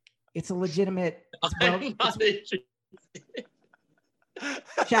look, it's a legitimate.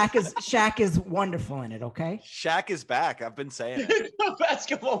 Shaq is wonderful in it. Okay. Shaq is back. I've been saying it's a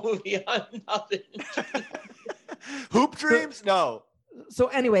basketball movie. I'm not interested. Hoop Dreams? No. So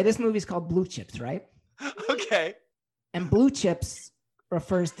anyway, this movie is called Blue Chips, right? Okay. And blue chips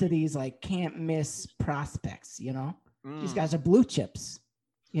refers to these like can't miss prospects. These guys are blue chips.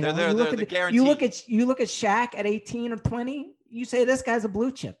 They're guaranteed. You look at Shaq at 18 or 20. You say this guy's a blue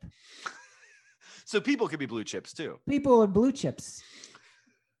chip. So people could be blue chips too. People are blue chips,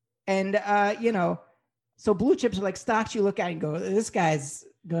 and so blue chips are like stocks you look at and go, this guy's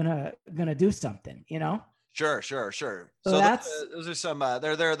gonna do something. Sure. So those are some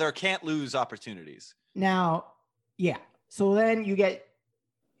they're can't lose opportunities. Now, yeah. So then you get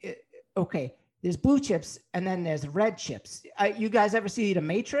there's blue chips and then there's red chips. You guys ever see The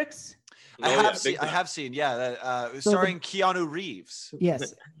Matrix? I have seen. Yeah, starring Keanu Reeves.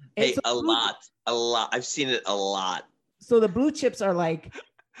 Yes. Hey, a lot. I've seen it a lot. So the blue chips are like,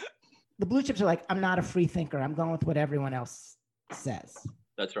 I'm not a free thinker. I'm going with what everyone else says.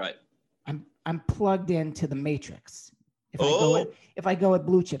 That's right. I'm plugged into the Matrix. If I go with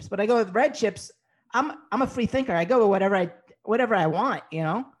blue chips, but I go with red chips, I'm a free thinker. I go with whatever I want.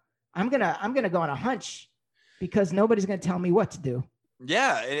 I'm gonna go on a hunch because nobody's gonna tell me what to do.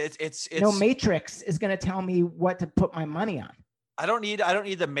 Yeah, it's no Matrix is gonna tell me what to put my money on. I don't need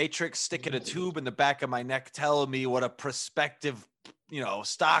the Matrix sticking a tube in the back of my neck telling me what a prospective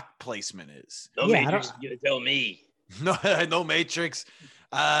stock placement is. No Matrix is gonna tell me. No Matrix.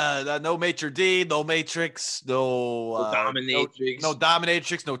 No Maitre D, no Matrix, no Dominatrix, no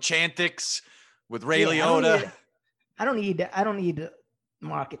Dominatrix, no Chantix with Ray Liotta. I don't need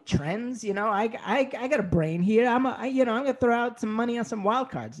market trends. I got a brain here. I'm gonna throw out some money on some wild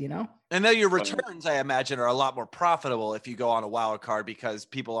cards. And then your returns, I imagine, are a lot more profitable if you go on a wild card because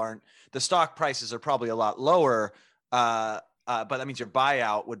the stock prices are probably a lot lower. But that means your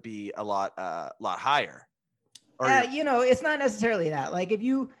buyout would be a lot higher. It's not necessarily that. Like if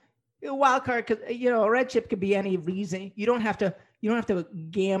a wild card could, a red chip could be any reason. You don't have to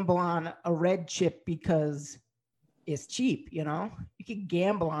gamble on a red chip because it's cheap. You can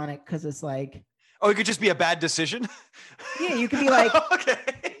gamble on it because it's like. Oh, it could just be a bad decision. Yeah, you could be like,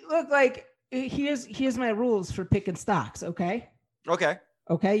 okay. Look, like here's my rules for picking stocks. Okay.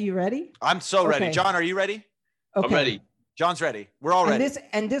 Okay. You ready? I'm so ready. John, are you ready? Okay. I'm ready. John's ready. We're all ready.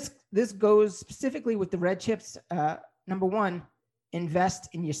 This goes specifically with the red chips. Number one, invest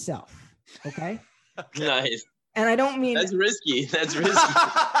in yourself. Okay. Nice. And I don't mean that's risky.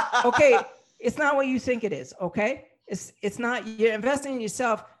 Okay. It's not what you think it is. Okay. It's not, you're investing in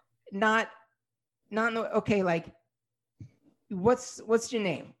yourself. Not okay. Like what's your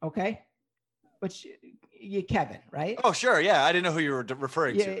name? Okay. You're Kevin, right? Oh, sure. Yeah. I didn't know who you were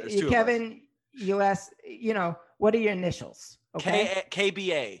referring to. You're Kevin. You asked, what are your initials? Okay.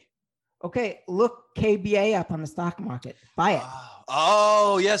 KBA. Okay. Look KBA up on the stock market. Buy it.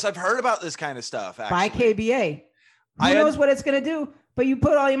 Oh, yes. I've heard about this kind of stuff. Actually. Buy KBA. Who knows what it's going to do, but you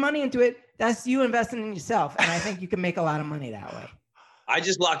put all your money into it. That's you investing in yourself. And I think you can make a lot of money that way. I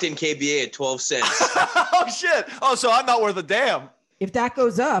just locked in KBA at 12 cents. Oh, shit. Oh, so I'm not worth a damn. If that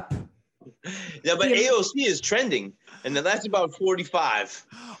goes up. Yeah, but AOC is trending. And then that's about 45.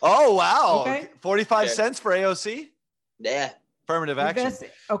 Oh, wow. Okay. 45 cents for AOC? Yeah. Affirmative action.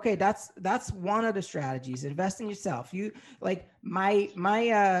 Okay, that's one of the strategies. Invest in yourself. You like I'm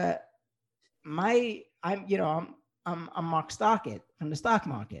Mark Stockett from the stock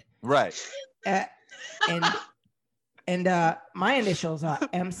market. Right. and my initials are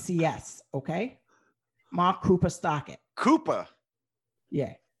MCS. Okay, Mark Cooper Stockett. Koopa.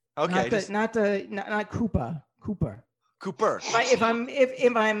 Yeah. Okay. Not Koopa. Cooper. Cooper. If I'm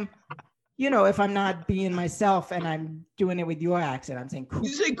if I'm not being myself and I'm doing it with your accent, I'm saying Cooper.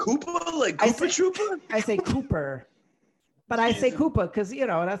 You say Koopa? Like Koopa Trooper? I say Cooper. But I say Koopa because,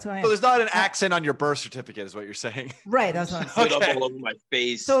 that's who I am. So there's not an accent on your birth certificate is what you're saying. Right. That's what I'm saying. Put up all over my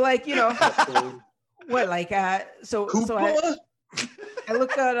face. So what, so Koopa? I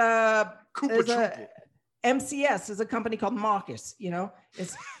look at, Koopa Troopa. MCS is a company called Marcus,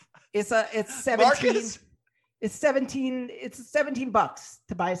 it's 17, Marcus? it's 17 bucks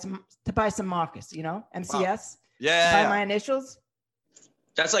to buy some Marcus, MCS. Wow. Buy Yeah. my initials.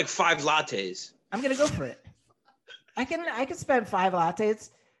 That's like 5 lattes. I'm going to go for it. I can spend 5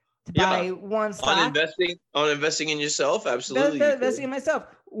 lattes to buy one stock. On investing in yourself. Absolutely. Investing in myself.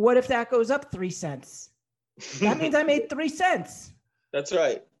 What if that goes up 3 cents? That means I made 3 cents. That's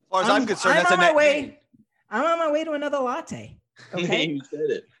right. As far as I'm concerned, that's on a my net way. gain. I'm on my way to another latte. Okay. You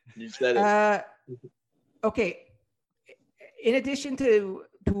said it. Okay. In addition to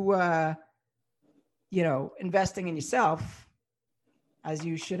investing in yourself, as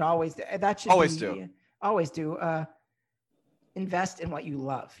you should always do, always do. Invest in what you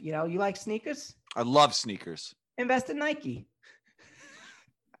love. You like sneakers? I love sneakers. Invest in Nike.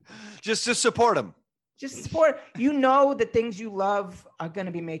 Just to support them. Just support. The things you love are going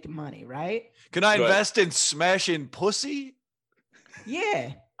to be making money, right? Can I invest in smashing pussy?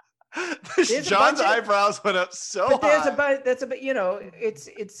 Yeah. John's eyebrows went up so but there's high. That's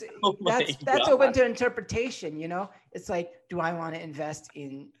open to interpretation. It's like, do I want to invest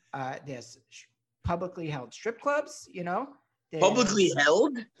in this publicly held strip clubs? Publicly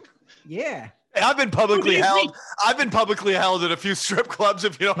held? Yeah. Hey, I've been publicly held. I've been publicly held at a few strip clubs,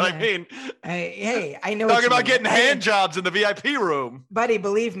 if you know what I mean. Hey, I know. Talking about getting hand jobs in the VIP room. Buddy,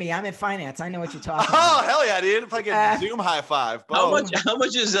 believe me, I'm in finance. I know what you're talking Oh, about. hell yeah, dude. If I get Zoom high five. How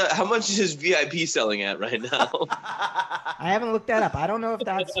much is VIP selling at right now? I haven't looked that up. I don't know if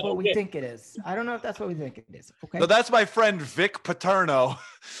that's what we think it is. Okay. So that's my friend Vic Paterno.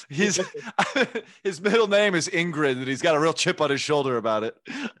 His middle name is Ingrid, and he's got a real chip on his shoulder about it.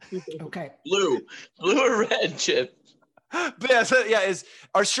 Okay. Blue or red chip? But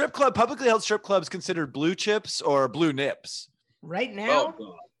are publicly held strip clubs considered blue chips or blue nips? Right now,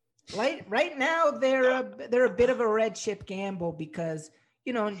 right now they're a bit of a red chip gamble because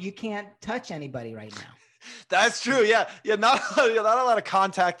you can't touch anybody right now. That's true. Yeah. Not a lot of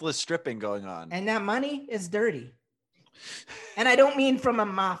contactless stripping going on. And that money is dirty. And I don't mean from a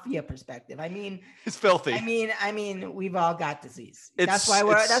mafia perspective. I mean, it's filthy. I mean, we've all got disease. That's why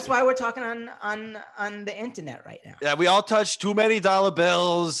we're talking on the internet right now. Yeah, we all touch too many dollar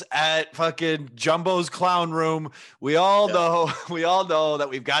bills at fucking Jumbo's Clown Room. We all know that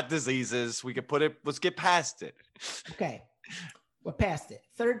we've got diseases. We can let's get past it. Okay. We're past it.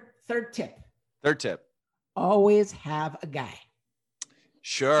 Third tip. Always have a guy.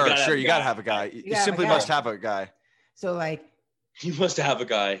 Sure. You got to have a guy. You simply must have a guy. So you must have a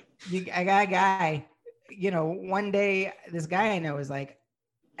guy. I got a guy. One day this guy I know is like,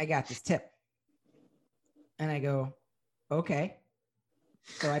 I got this tip. And I go, okay.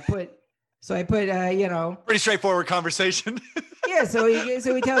 So I put pretty straightforward conversation. Yeah. So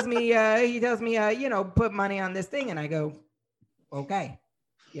he tells me, put money on this thing. And I go, okay.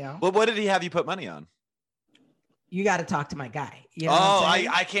 Well, what did he have you put money on? You got to talk to my guy.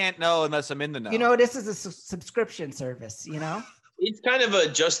 I can't know unless I'm in the know. This is a subscription service, It's kind of a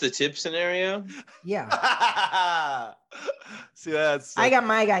just the tip scenario. Yeah. See, that's. I got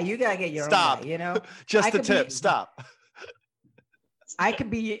my guy. You got to get your own guy, Just the tip. Stop. I could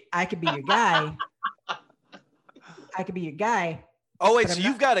be your guy. I could be your guy. Oh, wait. So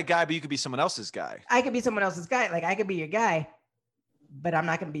you've got a guy, but you could be someone else's guy. I could be someone else's guy. Like I could be your guy, but I'm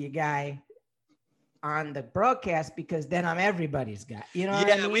not going to be your guy on the broadcast because then I'm everybody's guy. What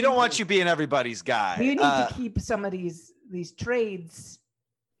I mean? We don't want you being everybody's guy. We need to keep some of these trades.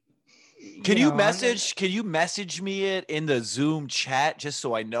 Can you message me it in the Zoom chat just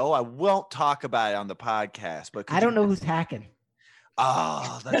so I know? I won't talk about it on the podcast, but I don't know who's hacking.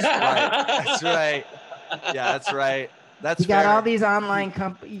 Oh, that's right. That's right. Yeah, that's right. You got all these online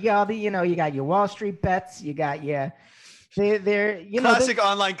companies. You got all the, you got your Wall Street bets. You got they're classic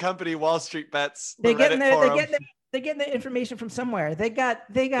online company, Wall Street Bets. They're getting the information from somewhere. They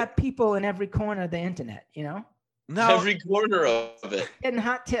got people in every corner of the internet. No, every corner of it. Getting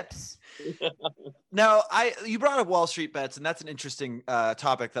hot tips. No, you brought up Wall Street bets, and that's an interesting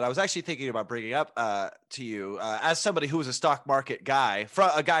topic that I was actually thinking about bringing up to you as somebody who is a stock market guy,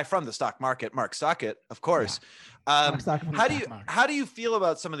 a guy from the stock market, Mark Stockett, of course. Yeah. How do you feel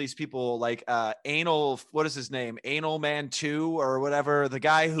about some of these people like Anal? What is his name? Anal Man 2 or whatever. The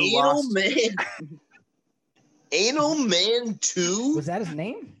guy who lost. Anal Man 2? Was that his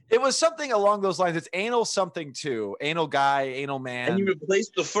name? It was something along those lines. It's Anal something 2. Anal guy, Anal Man. And you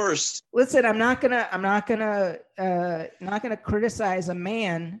replaced the first. Listen, I'm not gonna criticize a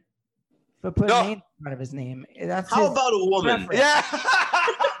man for putting a name in front of his name. How about a woman? Preference. Yeah.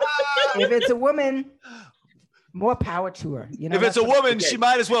 If it's a woman, more power to her. You know, if it's a woman, she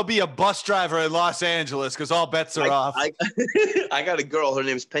might as well be a bus driver in Los Angeles because all bets are off. I got a girl. Her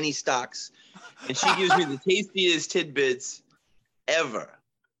name's Penny Stocks, and she gives me the tastiest tidbits ever.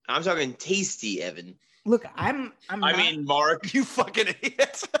 I'm talking tasty, Evan. Look, I mean, Mark, you fucking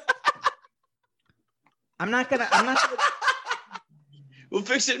idiot. I'm not gonna. We'll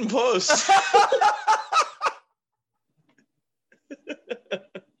fix it in post.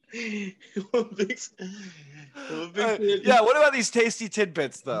 We'll fix it. Yeah, what about these tasty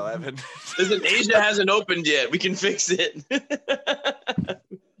tidbits, though, Evan? Listen, Asia hasn't opened yet. We can fix it.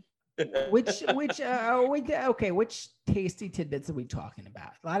 Which tasty tidbits are we talking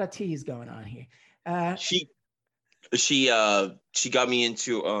about? A lot of T's going on here. She got me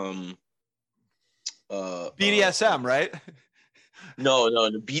into BDSM, right? No,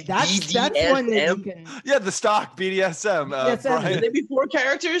 that's BDSM. one that you can. Yeah, the stock BDSM. Are they be 4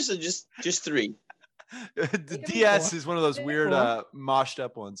 characters or just 3? The DS is one of those weird moshed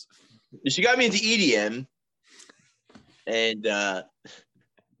up ones. She got me into EDM and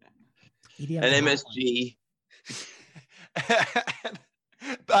MSG.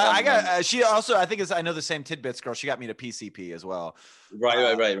 I got. She also, I think, I know the same tidbits girl. She got me to PCP as well.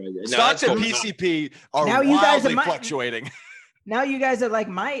 Right. Stocks and PCP are now wildly fluctuating. Now you guys are like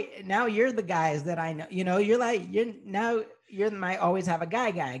now you're the guys that I know. You know, you're my always have a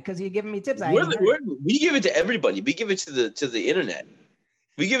guy because you're giving me tips. We give it to everybody. We give it to the internet.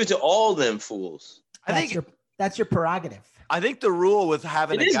 We give it to all them fools. That's your prerogative. I think the rule with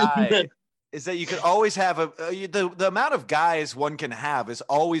having a guy is that you can always have the amount of guys one can have is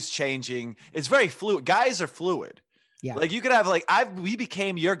always changing. It's very fluid. Guys are fluid. Yeah. Like you could have we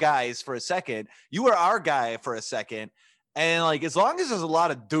became your guys for a second. You were our guy for a second. And like, as long as there's a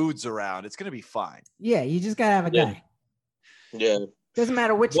lot of dudes around, it's going to be fine. Yeah. You just got to have a guy. Yeah. Doesn't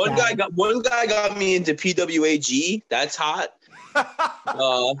matter which one guy got me into PWAG. That's hot.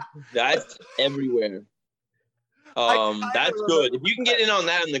 That's everywhere. That's good. If you can get in on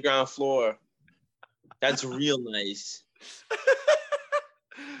that on the ground floor, that's real nice.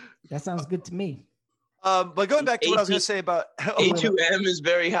 That sounds good to me. But going back to what I was going to say about A2M is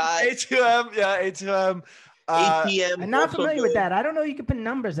very high. A2M, yeah, A2M. ATM. I'm not familiar with that. I don't know. You can put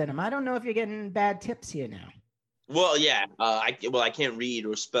numbers in them. I don't know if you're getting bad tips here now. Well, yeah. I can't read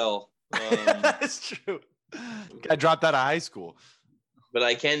or spell. That's true. I dropped out of high school, but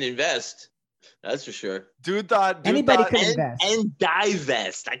I can invest. That's for sure. Dude thought anybody could invest and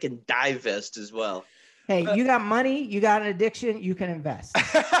divest. I can divest as well. Hey, you got money, you got an addiction, you can invest.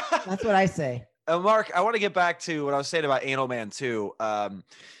 That's what I say. Mark, I want to get back to what I was saying about Anal Man 2.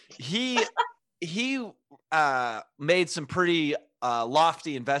 He made some pretty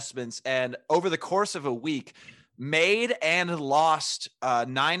lofty investments, and over the course of a week, made and lost about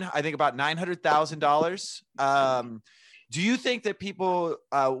 $900,000. Do you think that people,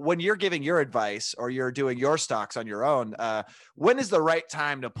 when you're giving your advice or you're doing your stocks on your own, when is the right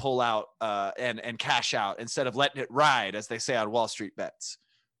time to pull out and cash out instead of letting it ride, as they say on Wall Street Bets?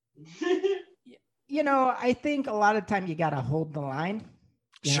 You know, I think a lot of time you got to hold the line.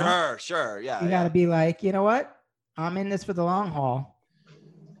 Sure. Yeah. You got to be like, you know what? I'm in this for the long haul.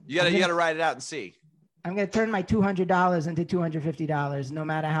 You got to ride it out and see. I'm going to turn my $200 into $250, no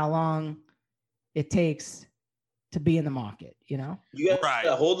matter how long it takes to be in the market, you know? You got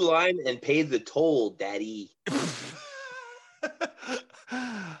to hold the line and pay the toll, daddy.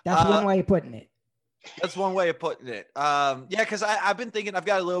 That's one way of putting it. That's one way of putting it. Yeah, because I've been thinking I've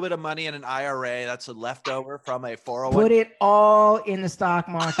got a little bit of money in an IRA that's a leftover from a 401. Put it all in the stock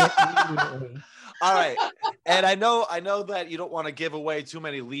market immediately. All right. And I know that you don't want to give away too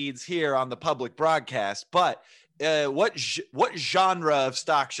many leads here on the public broadcast, but what genre of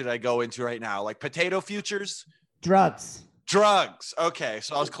stock should I go into right now? Like potato futures? Drugs. Okay,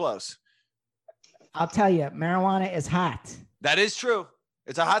 so I was close. I'll tell you, marijuana is hot. That is true.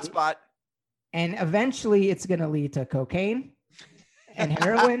 It's a hot spot. And eventually it's going to lead to cocaine and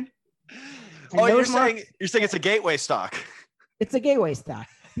heroin. And you're saying it's a gateway stock. It's a gateway stock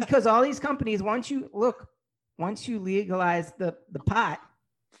because all these companies, once you legalize the pot,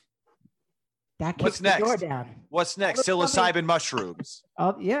 that kicks the door down. What's next? Psilocybin mushrooms.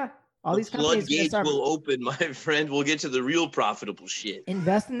 Oh yeah. All these companies will open, my friend. We'll get to the real profitable shit.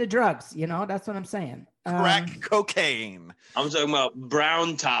 Invest in the drugs. That's what I'm saying. Crack cocaine. I'm talking about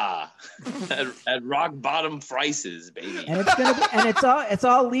brown tar at rock bottom prices, baby. And it's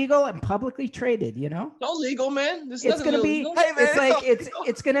all legal and publicly traded. It's all legal, man. It's gonna be. Hey,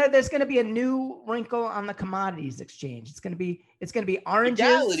 man, there's gonna be a new wrinkle on the commodities exchange. It's gonna be oranges.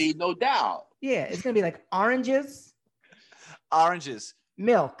 Legality, no doubt. Yeah, it's gonna be like oranges.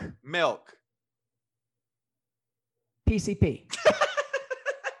 Milk. PCP.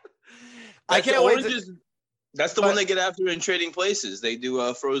 I can't wait. That's the one they get after in trading places. They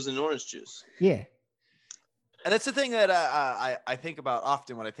do frozen orange juice. Yeah. And that's the thing that I think about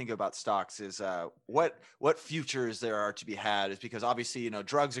often when I think about stocks is what futures there are to be had is because obviously,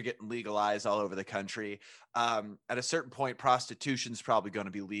 drugs are getting legalized all over the country. At a certain point, prostitution's probably going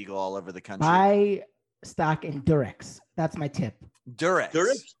to be legal all over the country. Buy stock in Durex. That's my tip. Durex?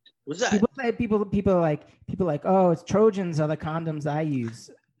 What's that? People are like, oh, it's Trojans are the condoms I use.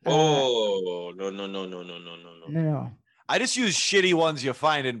 No. I just use shitty ones you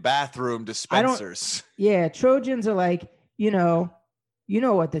find in bathroom dispensers. Yeah, Trojans are like, you know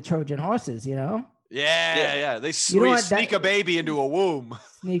what the Trojan horse is, Yeah. They sneak a baby into a womb.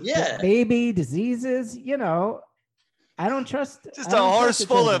 Baby diseases, I don't trust. Just a horse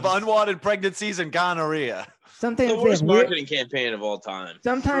full of unwanted pregnancies and gonorrhea. Sometimes the worst marketing campaign of all time.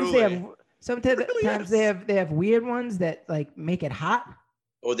 Sometimes they have weird ones that like make it hot.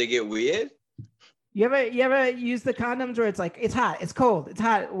 Oh, they get weird? You ever use the condoms where it's like it's hot, it's cold, it's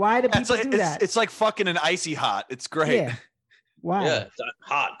hot? Why do people do that? It's like fucking an icy hot. It's great. Yeah. Why? Yeah, it's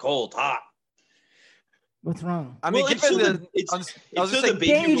hot, cold, hot. What's wrong? I mean, can't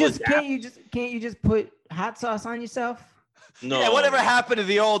you just put hot sauce on yourself? No. Yeah, whatever happened to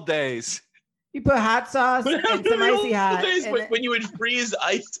the old days? You put hot sauce and some icy hot. When you would freeze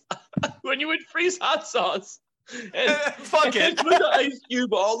hot sauce. And fuck it. Put the ice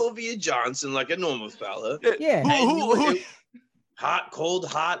cube all over your Johnson like a normal fella. Yeah. Hot, cold,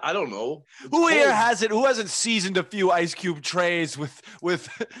 hot. I don't know. Who here has it? Who hasn't seasoned a few ice cube trays with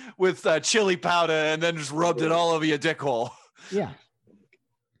chili powder and then just rubbed it all over your dick hole? Yeah.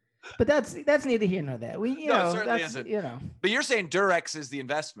 But that's neither here nor there. It certainly isn't. But you're saying Durex is the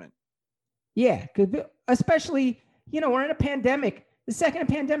investment. Yeah, especially we're in a pandemic. The second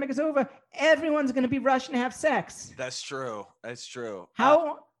the pandemic is over, everyone's going to be rushing to have sex. That's true.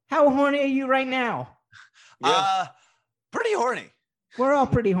 How horny are you right now? Pretty horny. We're all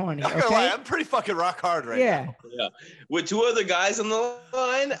pretty horny. Okay? I'm pretty fucking rock hard right now. Yeah. With two other guys on the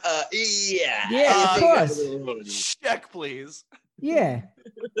line. Yeah. Yeah, of course. Check, please. Yeah.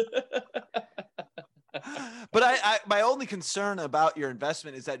 But my only concern about your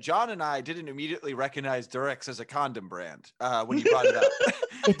investment is that John and I didn't immediately recognize Durex as a condom brand when you brought it up.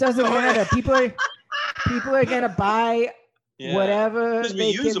 It doesn't matter. People are gonna buy whatever. Because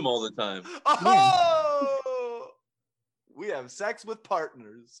we use them all the time. Oh, we have sex with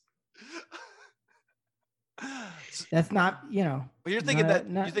partners. That's not, But you're thinking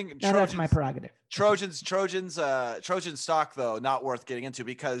you think that's my prerogative. Trojan stock though not worth getting into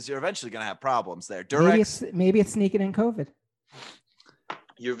because you're eventually going to have problems there. Durex, maybe it's sneaking in COVID.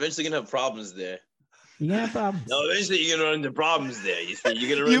 You're eventually going to have problems there. You're going to have problems. No, eventually you're going to run into problems there. You see,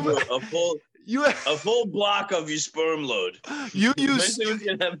 you're going to run into a full block of your sperm load. You're going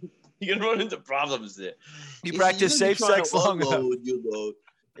to run into problems there. You practice safe sex long enough.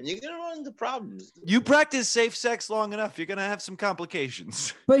 And you're going to run into problems. You practice safe sex long enough, you're going to have some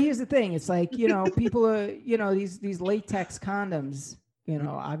complications. But here's the thing. It's like, people are, these latex condoms,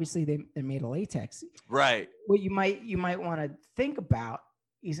 obviously they're made of latex. Right. What you might want to think about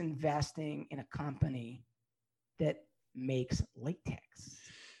is investing in a company that makes latex.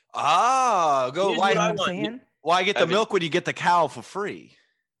 Why get the milk when you get the cow for free?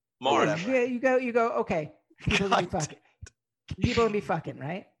 Mark. Yeah, you go, okay. People will be fucking,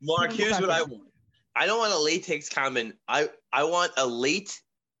 right? Mark, here's what I want. I don't want a latex condom. I want a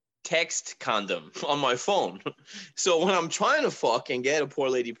latex condom on my phone. So when I'm trying to fuck and get a poor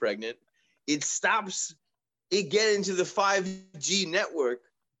lady pregnant, it stops it getting into the 5G network.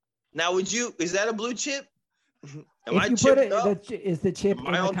 Now, is that a blue chip? Is the chip in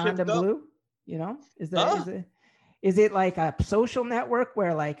the condom blue? Is it like a social network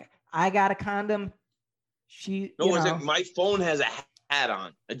where like I got a condom? My phone has a hat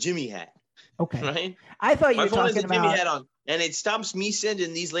on, a Jimmy hat. Okay. Right? I thought you My were phone has a talking Jimmy about. hat on, and it stops me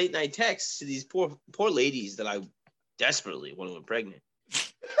sending these late night texts to these poor ladies that I desperately want to impregnate.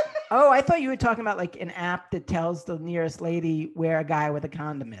 Oh, I thought you were talking about like an app that tells the nearest lady where a guy with a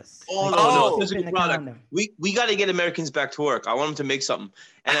condom is. Oh, like, no, poop it's a in good the product. condom. We got to get Americans back to work. I want them to make something,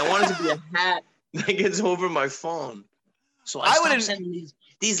 and I want it to be a hat that gets over my phone, so I stop sending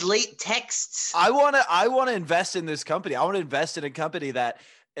these late texts. I want to invest in this company. I want to invest in a company that,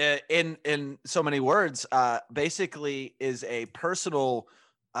 in so many words, basically is a personal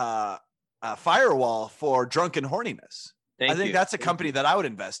firewall for drunken horniness. I think that's a company that I would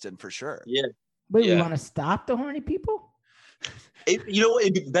invest in for sure. Yeah. Wait, we want to stop the horny people? It'd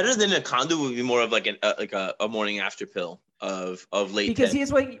be better than a condom. Would be more of like a morning after pill of late. Because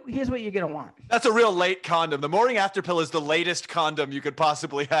here's what you're gonna want. That's a real late condom. The morning after pill is the latest condom you could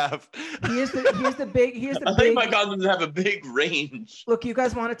possibly have. Here's the big. I think my condoms have a big range. Look, you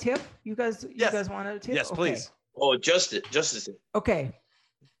guys want a tip? You guys want a tip? Yes, please. Oh, just a tip. Okay,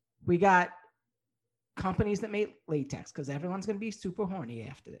 we got companies that make latex because everyone's going to be super horny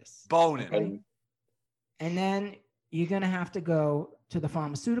after this. Boning. Okay? And then you're going to have to go to the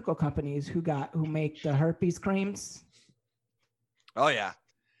pharmaceutical companies who make the herpes creams. Oh yeah.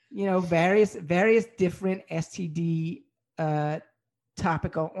 Various different STD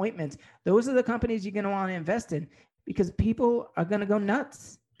topical ointments. Those are the companies you're going to want to invest in because people are going to go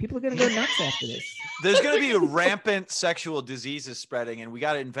nuts. People are going to go nuts after this. There's going to be rampant sexual diseases spreading, and we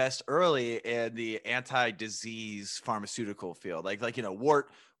got to invest early in the anti-disease pharmaceutical field, like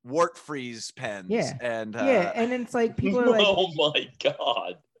wart freeze pens. Yeah, and and it's like people are like, oh my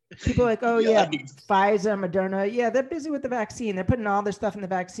god. People are like, oh yeah, Pfizer, Moderna, yeah, they're busy with the vaccine. They're putting all their stuff in the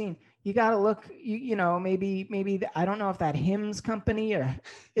vaccine. You got to look, maybe I don't know if that Hims company or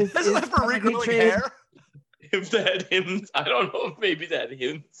is that for regrowing hair. If that Hims, I don't know if maybe that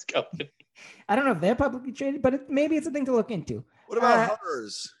Hims company. I don't know if they're publicly traded, but maybe it's a thing to look into. What about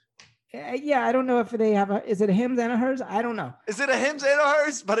hers? Yeah, I don't know if they have is it a Hims and a hers? I don't know. Is it a Hims and a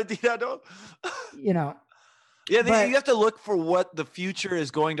hers? But Yeah, you have to look for what the future is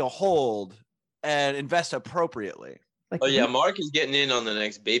going to hold and invest appropriately. Mark is getting in on the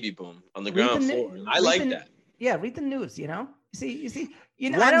next baby boom on the ground floor. I like that. Yeah, read the news, You see,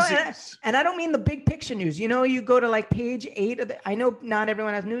 I don't mean the big picture news. You go to like page 8 I know not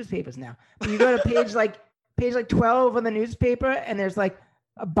everyone has newspapers now, but you go to page 12 of the newspaper, and there's like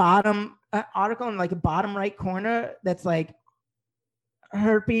a bottom article in like a bottom right corner that's like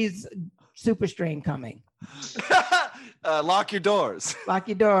herpes super strain coming. Lock your doors. Lock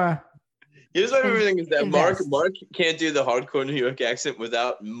your door. Here's what everything is that Mark can't do the hardcore New York accent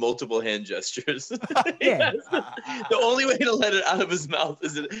without multiple hand gestures. Yeah. The only way to let it out of his mouth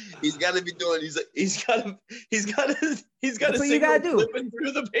is that he's got to be doing. He's got to. That's what you got to do. Flipping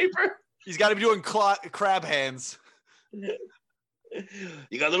through the paper. He's got to be doing crab hands.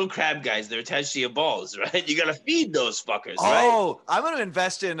 You got little crab guys. They're attached to your balls, right? You got to feed those fuckers, right? Oh, I'm going to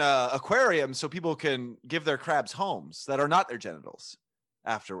invest in aquariums so people can give their crabs homes that are not their genitals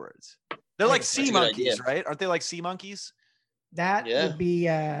afterwards. They're like sea monkeys, right? Aren't they like sea monkeys? That would be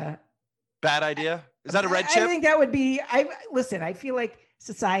bad idea. Is that a red chip? I think that would be. I feel like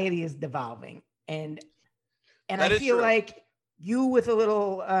society is devolving, and I feel like you with a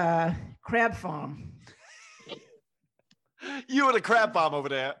little crab farm. You and a crab farm over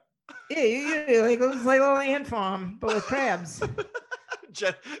there. Yeah, it's like a little ant farm, but with crabs.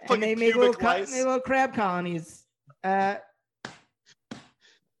 And they make little crab colonies.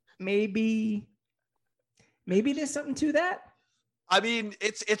 Maybe there's something to that. I mean,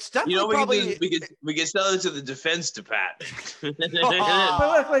 it's definitely we can sell it to the Defense Department. But look,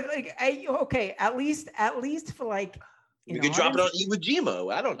 at least for like. We could drop it on Iwo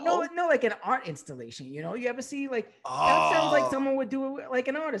Jima. I don't know. No, like an art installation. You ever see that sounds like someone would do it, like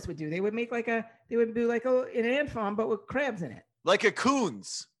an artist would do. They would make an ant farm, but with crabs in it, like a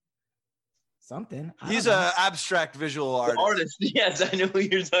Coons. Something. He's an abstract visual artist. Yes, I know who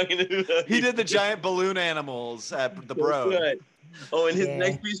you're talking about. He did the giant balloon animals at the Broad. Right. Oh, and his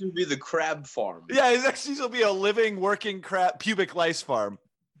next piece would be the crab farm. Yeah, his next piece will be a living, working pubic lice farm.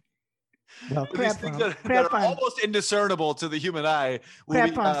 Well, crab farm. That are almost indiscernible to the human eye.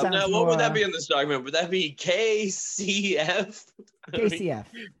 Crab farm now, what would that be in this document? Would that be KCF? KCF.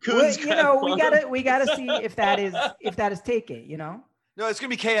 We gotta see if that is taken. No, it's gonna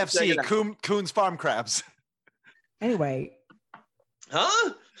be KFC. Coons Farm Crabs. Anyway.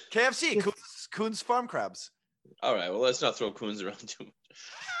 Huh? KFC. Coons Farm Crabs. All right. Well, let's not throw Coons around too much.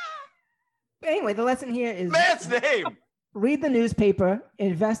 Anyway, the lesson here is man's name. Read the newspaper.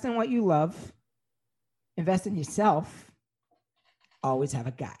 Invest in what you love. Invest in yourself. Always have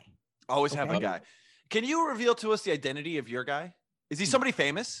a guy. Always have a guy. Can you reveal to us the identity of your guy? Is he somebody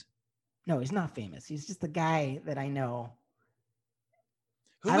famous? No, he's not famous. He's just a guy that I know.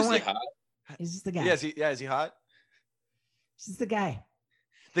 Who is he hot? He's just a guy. Yeah, is he hot? He's just a guy.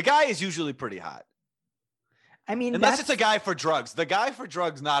 The guy is usually pretty hot. I mean, unless it's a guy for drugs. The guy for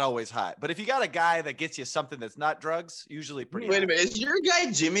drugs not always hot. But if you got a guy that gets you something that's not drugs, usually pretty hot. Wait a minute. Is your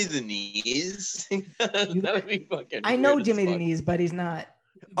guy Jimmy the Knees? That would be fucking I know Jimmy the Knees, but he's not.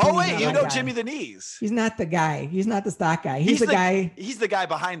 Oh, wait, you know Jimmy the Knees. He's not the guy. He's not the stock guy. He's the guy. He's the guy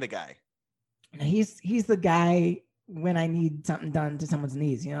behind the guy. He's the guy when I need something done to someone's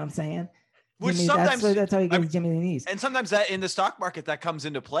knees. You know what I'm saying? Which Jimmy, sometimes that's how he gets Jimmy the Knees. And sometimes that in the stock market that comes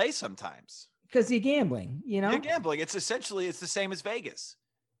into play sometimes. Because you're gambling, you know? You're gambling. It's the same as Vegas.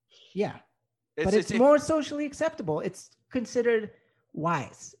 Yeah. But it's more socially acceptable. It's considered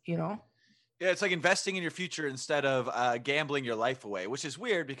wise, you know? Yeah, it's like investing in your future instead of gambling your life away, which is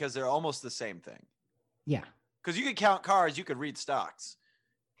weird because they're almost the same thing. Yeah. Because you could count cars, you could read stocks.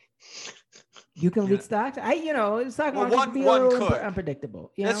 You can read stocks. Stock market one can be a little could.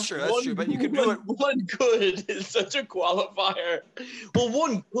 Unpredictable. That's true. That's true. But you could do it. One could is such a qualifier. Well,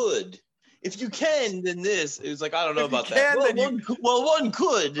 one could. If you can, then this. It was like, I don't know about that. One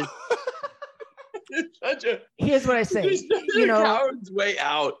could. Here's what I say. Coward's way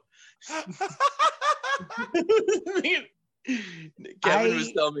out. Kevin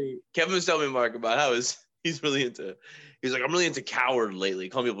was telling me, Mark, about how he's really into. He's like, I'm really into coward lately.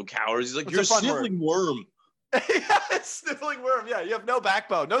 Calling people cowards. He's like, you're a sniveling worm. Yeah, sniveling worm. Yeah, you have no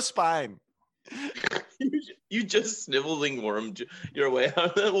backbone, no spine. You just sniveling wormed your way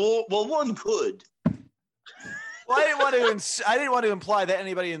out. Well, one could. Well, I didn't want to imply that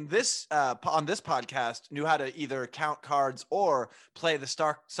anybody in this on this podcast knew how to either count cards or play the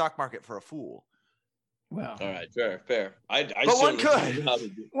stock market for a fool. Well, all right, fair. But one could.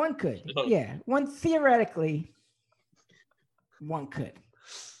 One could. Yeah, one theoretically. One could.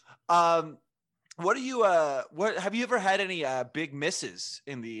 What have you ever had any big misses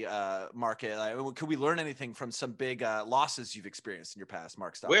in the market? Could we learn anything from some big losses you've experienced in your past,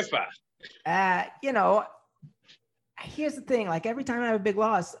 Mark Stock? Here's the thing. Like every time I have a big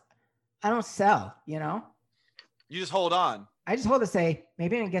loss, I don't sell, you just hold on. I just hold to say,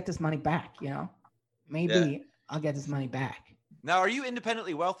 maybe I can get this money back, maybe I'll get this money back. Now, are you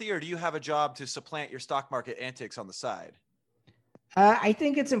independently wealthy or do you have a job to supplant your stock market antics on the side? I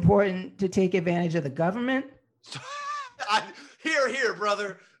think it's important to take advantage of the government. Here,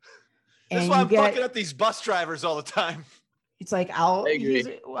 brother. That's why I'm fucking up these bus drivers all the time. It's like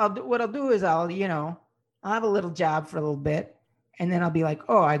what I'll do is I'll have a little job for a little bit, and then I'll be like,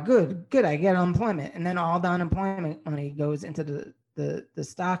 oh, good, I get unemployment, and then all the unemployment money goes into the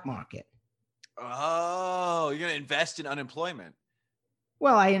stock market. Oh, you're gonna invest in unemployment?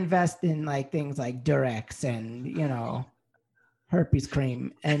 Well, I invest in like things like Durex and herpes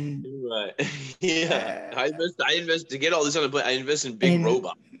cream and right. Yeah. I invest to get all this unemployment. I invest in big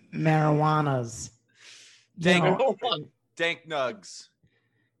robots. Marijuanas. Dank nugs.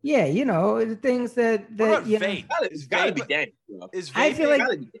 Yeah, the things that what about vape? It's gotta be dank. Is vape? I feel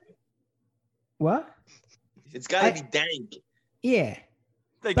like what? It's gotta be dank. Yeah.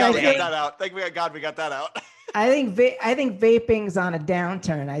 Thank God we got that out. Thank God we got that out. I think vaping's on a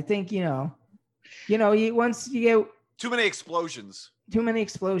downturn. I think once you get too many explosions.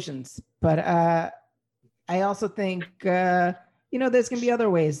 But I also think there's gonna be other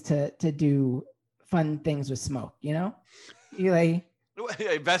ways to do fun things with smoke. You like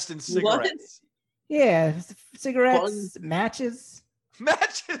invest in cigarettes. What? Yeah, cigarettes, matches.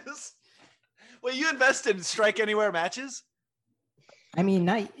 Matches. Well, you invest in Strike Anywhere matches? I mean,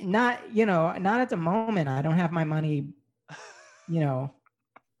 not at the moment. I don't have my money. I don't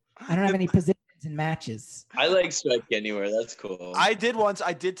have any positions in matches. I like Strike Anywhere. That's cool. I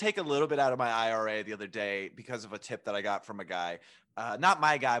did take a little bit out of my IRA the other day because of a tip that I got from a guy. Not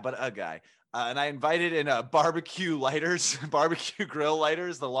my guy, but a guy. And I invited in barbecue grill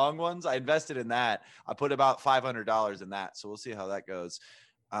lighters, the long ones. I invested in that. I put about $500 in that. So we'll see how that goes.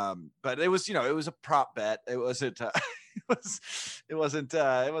 But it was, it was a prop bet. It wasn't, it wasn't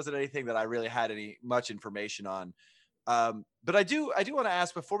anything that I really had much information on. But I do want to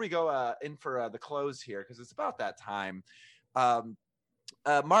ask before we go in for the close here, because it's about that time.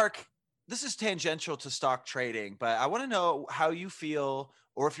 Mark, this is tangential to stock trading, but I want to know how you feel,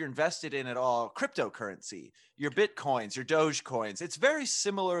 or if you're invested in at all, cryptocurrency, your Bitcoins, your Dogecoins. It's very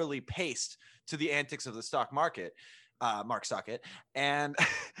similarly paced to the antics of the stock market. Mark Stockett, and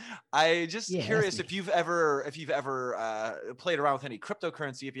I just curious if you've ever played around with any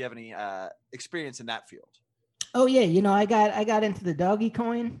cryptocurrency, if you have any experience in that field. Oh yeah, I got into the doggy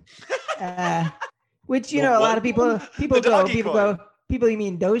coin. Which a lot of people coin. People, you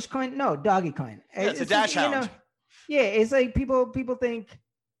mean Dogecoin? No, doggy coin. Yeah, it's a dash hound. Yeah, it's like people think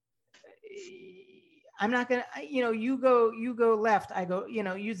I'm not gonna. You go left, I go.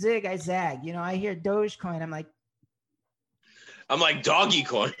 You zig, I zag. I hear Dogecoin, I'm like doggy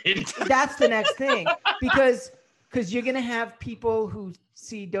coin. That's the next thing because you're gonna have people who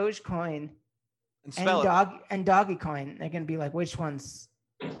see Dogecoin and doggy coin. They're gonna be like, which one's?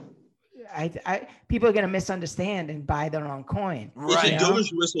 People are gonna misunderstand and buy the wrong coin. Right. It's a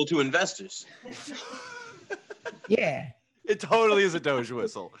Doge whistle to investors. Yeah. It totally is a Doge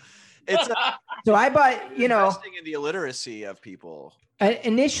whistle. It's so I bought, investing in the illiteracy of people.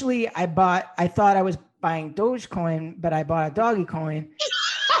 Initially, I thought I was buying Dogecoin, but I bought a doggy coin.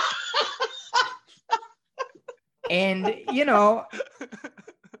 And,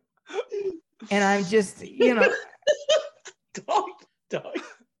 and I'm just,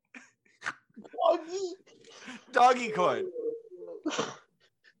 Doggy coin.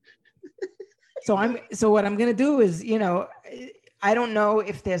 So what I'm gonna do is, I don't know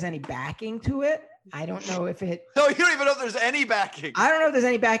if there's any backing to it. I don't know if it. No, you don't even know if there's any backing. I don't know if there's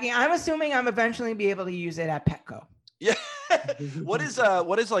any backing. I'm assuming I'm eventually be able to use it at Petco. Yeah. What is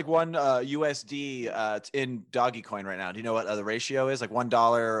like one USD in doggy coin right now? Do you know what the ratio is? Like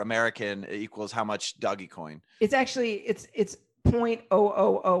 $1 American equals how much doggy coin? It's actually it's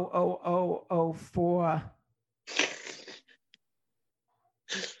 0.000004.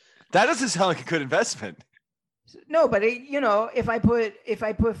 That doesn't sound like a good investment. No, but if I put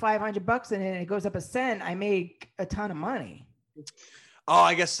 $500 in it and it goes up a cent, I make a ton of money. Oh,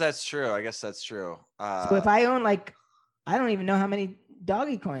 I guess that's true. So if I own I don't even know how many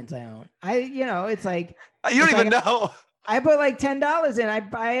doggy coins I own. It's like you don't even know. I put $10 in.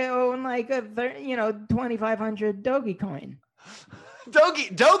 I own a 2,500 doggy coin.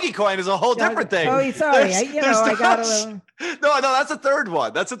 Doggy coin is a whole different thing. Oh, sorry. I got a little. No, that's a third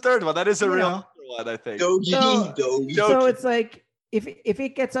one. That is a real one, I think. Dogi. So it's like if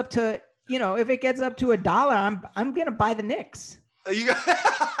it gets up to $1, I'm gonna buy the Knicks.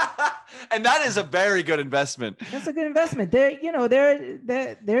 And that is a very good investment. That's a good investment. They're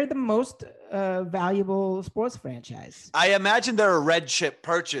the most valuable sports franchise. I imagine they're a red chip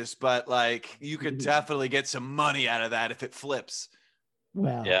purchase, but you could definitely get some money out of that if it flips.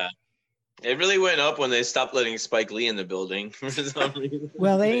 Well, yeah, it really went up when they stopped letting Spike Lee in the building for some reason.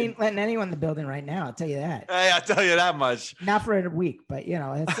 Well, they ain't letting anyone in the building right now. I'll tell you that. Hey, I'll tell you that much. Not for a week, but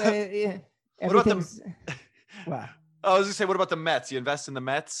it's everything's. Well, I was gonna say, what about the Mets? You invest in the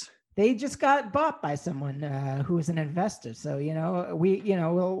Mets? They just got bought by someone who is an investor. So we got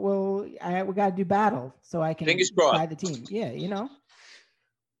to do battle so I can buy the team. Yeah,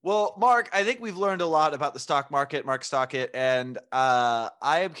 Well, Mark, I think we've learned a lot about the stock market, Mark Stockett, and I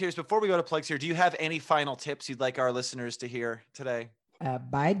am curious. Before we go to plugs here, do you have any final tips you'd like our listeners to hear today?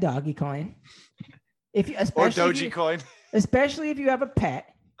 Buy doggy coin, or Doji coin, especially if you have a pet.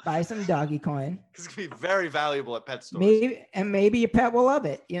 Buy some doggy coin. It's gonna be very valuable at pet stores. Maybe your pet will love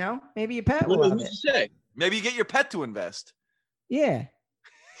it. Maybe your pet will love it. Maybe you get your pet to invest. Yeah.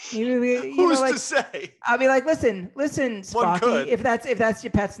 Who's to say? I'll be like, listen, Sparky. If that's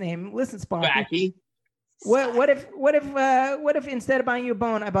your pet's name, listen, Sparky. What if instead of buying you a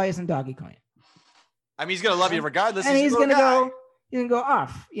bone, I buy you some doggy coin? I mean, he's gonna love you regardless. And he's gonna go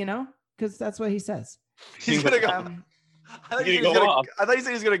off, because that's what he says. He's gonna go. I thought you said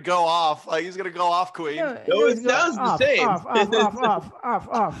he was gonna go off. Like he's gonna go off, Queen. No, it sounds the same. Off.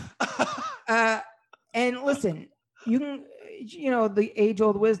 And listen, you can, the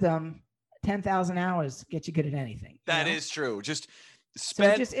age-old wisdom, 10,000 hours get you good at anything. That is true. Just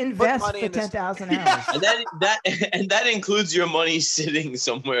invest for 10,000 hours. And that includes your money sitting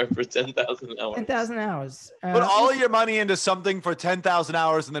somewhere for 10,000 hours. 10,000 hours. Put all of your money into something for 10,000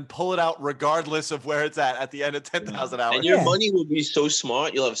 hours and then pull it out regardless of where it's at the end of 10,000 hours. And your money will be so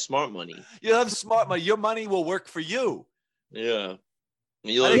smart. You'll have smart money. You'll have smart money. Your money will work for you. Yeah.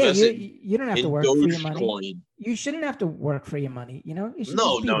 You don't have to work for your money. Coin. You shouldn't have to work for your money. You No. You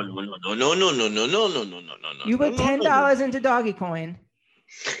put $10 into doggy coin.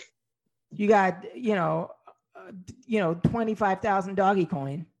 You got 25,000 doggy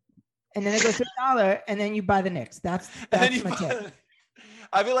coin, and then it goes to $1, and then you buy the Knicks. That's my tip.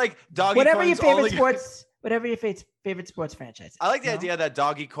 I feel like doggy. Whatever your favorite sports franchise. I like the idea that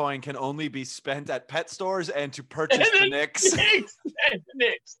doggy coin can only be spent at pet stores and to purchase the Knicks.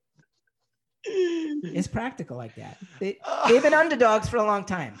 It's practical like that. They've been underdogs for a long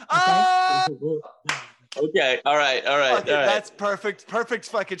time. Okay? Okay. All right. Okay, that's perfect. Perfect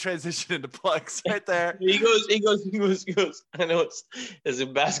fucking transition into plugs right there. He goes. I know it's a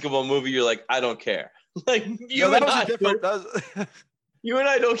basketball movie. You're like, I don't care. Like you and I. You and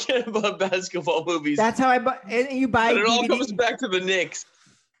I don't care about basketball movies. That's how I buy. And you buy. But it all comes back to the Knicks.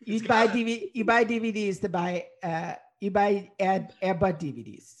 You buy DVDs to buy. You buy Airbud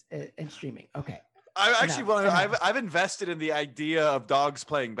DVDs and streaming. Okay. I actually I've invested in the idea of dogs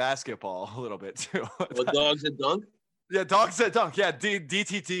playing basketball a little bit too. What, Dogs at Dunk? Yeah, Dogs at Dunk. Yeah,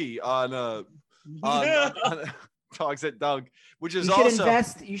 DTT on Dogs at Dunk, which is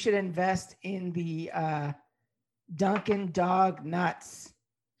you should invest in the Dunkin' Dog Nuts.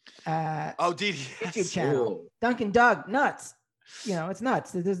 YouTube channel. Ooh. Dunkin' Dog Nuts. You know, it's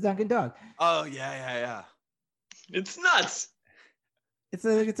nuts. This is Dunkin' Dog. Oh yeah. It's nuts. It's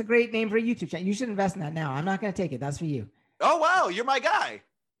a great name for a YouTube channel. You should invest in that now. I'm not going to take it. That's for you. Oh wow, you're my guy.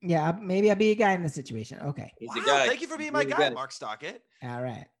 Yeah, maybe I'll be a guy in this situation. Okay. He's a guy. Thank you for being my guy, Mark Stockett. All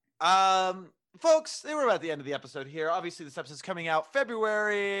right. Folks, we're about the end of the episode here. Obviously, this episode's coming out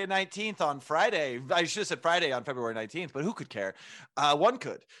February 19th on Friday. I should have said Friday on February 19th, but who could care? One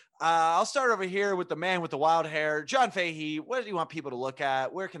could. I'll start over here with the man with the wild hair, John Fahey. What do you want people to look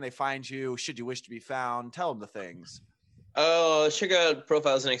at? Where can they find you? Should you wish to be found? Tell them the things. Oh, check out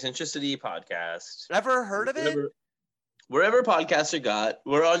Profiles in Eccentricity podcast. Ever heard of it? Wherever podcasts are got.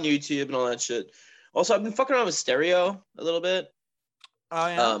 We're on YouTube and all that shit. Also, I've been fucking around with Stereo a little bit. Oh,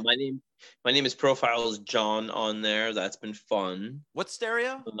 yeah? My name is Profiles John on there. That's been fun. What's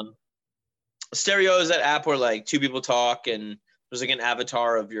Stereo? Stereo is that app where like two people talk and there's like an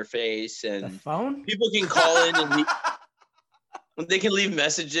avatar of your face and the phone? People can call in and they can leave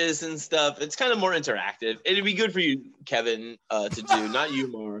messages and stuff. It's kind of more interactive. It'd be good for you, Kevin, to do. Not you,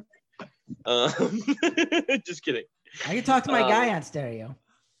 Mark. Just kidding. I can talk to my guy on Stereo.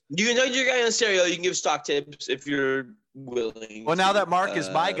 You can talk to your guy on Stereo. You can give stock tips if you're willing. Well, now that Mark is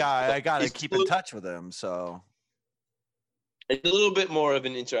my guy, I got to keep in touch with him. So it's a little bit more of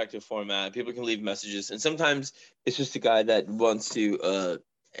an interactive format. People can leave messages. And sometimes it's just a guy that wants to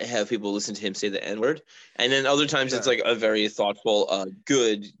have people listen to him say the N-word. And then other times it's like a very thoughtful,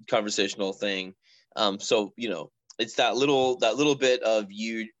 good conversational thing. So, you know, it's that little bit of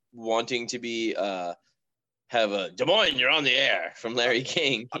you wanting to be have a Des Moines, you're on the air from Larry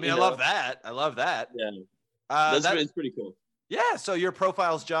King. I mean, I love that. Yeah. It's pretty cool. Yeah. So your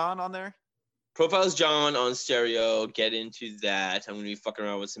Profiles John on there? Profiles John on Stereo. Get into that. I'm going to be fucking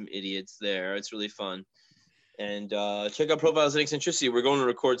around with some idiots there. It's really fun. And check out Profiles in Eccentricity. We're going to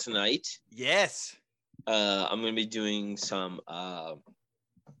record tonight. Yes. I'm going to be doing some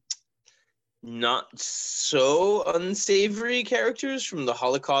not so unsavory characters from the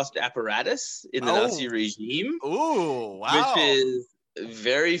Holocaust apparatus in the Nazi regime. Ooh, wow. Which is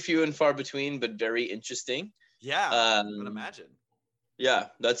very few and far between, but very interesting. Yeah, I can imagine. Yeah,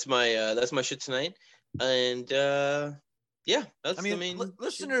 that's my shit tonight. And yeah, that's the main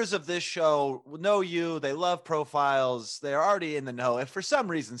listeners of this show know you. They love Profiles. They're already in the know. If for some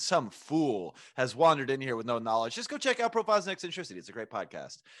reason some fool has wandered in here with no knowledge, just go check out Profiles in Eccentricity. It's a great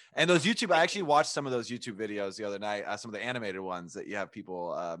podcast. And those YouTube, I actually watched some of those YouTube videos the other night, some of the animated ones that you have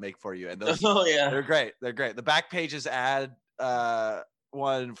people make for you. And those, they're great. They're great. The back pages ad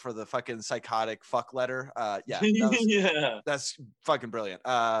one for the fucking psychotic fuck letter. That's fucking brilliant.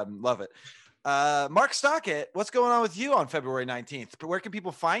 Love it. Mark Stockett, what's going on with you on February 19th? Where can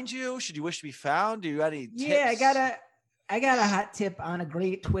people find you? Should you wish to be found? Do you have any tips? Yeah, I got a hot tip on a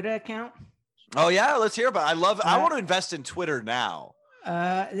great Twitter account. Oh yeah, let's hear about it. I want to invest in Twitter now.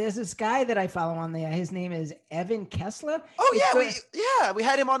 There's this guy that I follow on there. His name is Evan Kessler. Oh we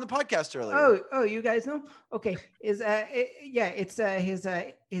had him on the podcast earlier. Oh, you guys know? Okay. His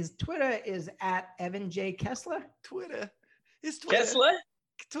Twitter is at Evan J. Kessler. Twitter. Kessler?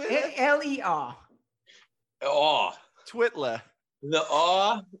 L-E-R. Oh. Twitler. The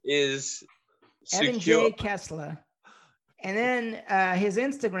aw is Evan J. Kessler. And then his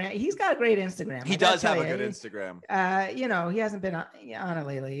Instagram, he's got a great Instagram. He does have a good Instagram. He hasn't been on it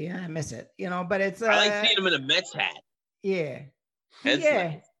lately. I miss it, but it's. I like seeing him in a Mets hat. Yeah. That's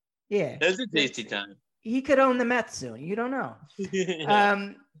nice. Yeah. That's a tasty time. He could own the Mets soon. You don't know.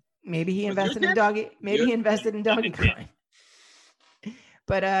 Maybe he invested in doggy. Maybe he invested in doggy coin.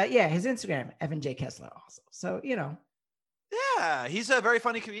 But his Instagram, Evan J. Kessler also. So, Yeah, he's a very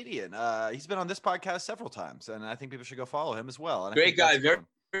funny comedian. He's been on this podcast several times, and I think people should go follow him as well. And great guy, very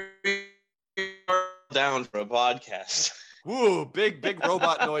down for a podcast. Ooh, big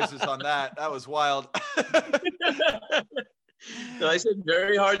robot noises on that. That was wild. No, I said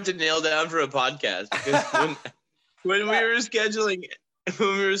very hard to nail down for a podcast because when we were scheduling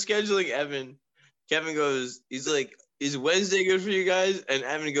Evan Kevin goes, he's like, is Wednesday good for you guys? And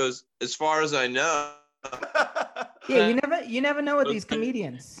Evan goes, as far as I know. Yeah, you never know with these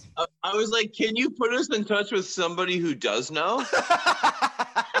comedians. I was like, can you put us in touch with somebody who does know?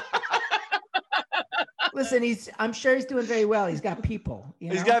 Listen, I'm sure he's doing very well. He's got people.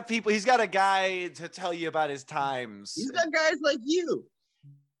 He's got people. He's got a guy to tell you about his times. He's got guys like you.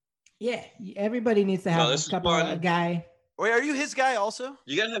 Yeah, everybody needs to have a guy. Wait, are you his guy also?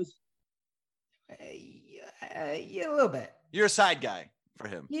 You gotta have. Yeah, a little bit. You're a side guy for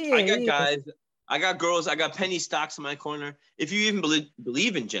him. Yeah, I got guys. I got girls. I got penny stocks in my corner. If you even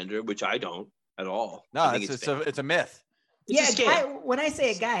believe in gender, which I don't at all. No, it's a myth. It's a guy, when I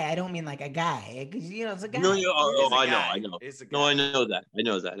say a guy, I don't mean like a guy. Because it's a guy. No, I know. No, I know that.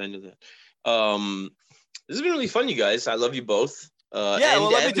 This has been really fun, you guys. I love you both.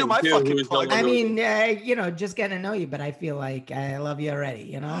 Let me do my fucking plug. I mean, just getting to know you, but I feel like I love you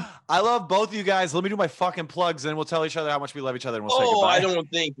already, I love both of you guys. Let me do my fucking plugs, and we'll tell each other how much we love each other, and we'll say goodbye. I don't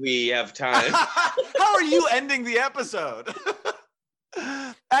think we have time. How are you ending the episode?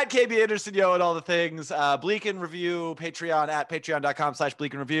 At KB Anderson, and all the things. Bleak and Review, Patreon at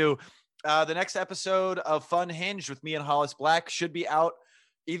patreon.com/Bleak and Review. The next episode of Fun Hinged with me and Hollis Black should be out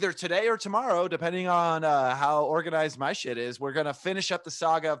either today or tomorrow, depending on how organized my shit is. We're going to finish up the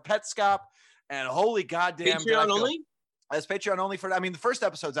saga of Petscop, and holy goddamn. Patreon only? As Patreon only the first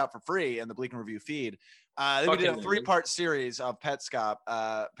episode's out for free in the Bleak and Review feed. Then we did a 3-part series of Petscop.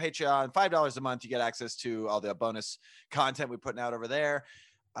 Patreon, $5 a month. You get access to all the bonus content we're putting out over there.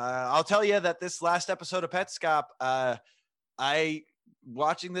 I'll tell you that this last episode of Petscop,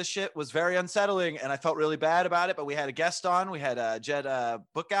 watching this shit was very unsettling, and I felt really bad about it. But we had a guest on. We had Jed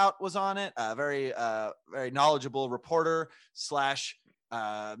Bookout was on it. Very knowledgeable reporter /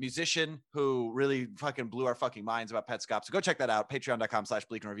 musician who really fucking blew our fucking minds about Petscop. So go check that out.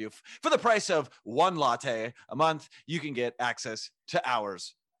 Patreon.com/Bleak and Review. For the price of one latte a month, you can get access to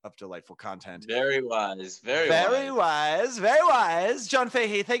hours of delightful content. Very wise. Very wise. John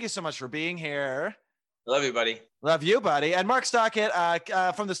Fahey, thank you so much for being here. Love you, buddy. Love you, buddy. And Mark Stockett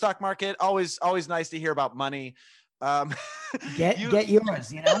from the stock market. Always nice to hear about money. Get yours, It's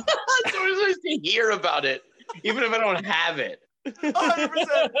always nice to hear about it, even if I don't have it.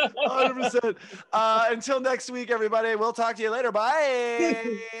 100%. Until next week, everybody. We'll talk to you later.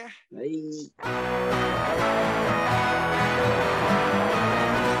 Bye. Bye.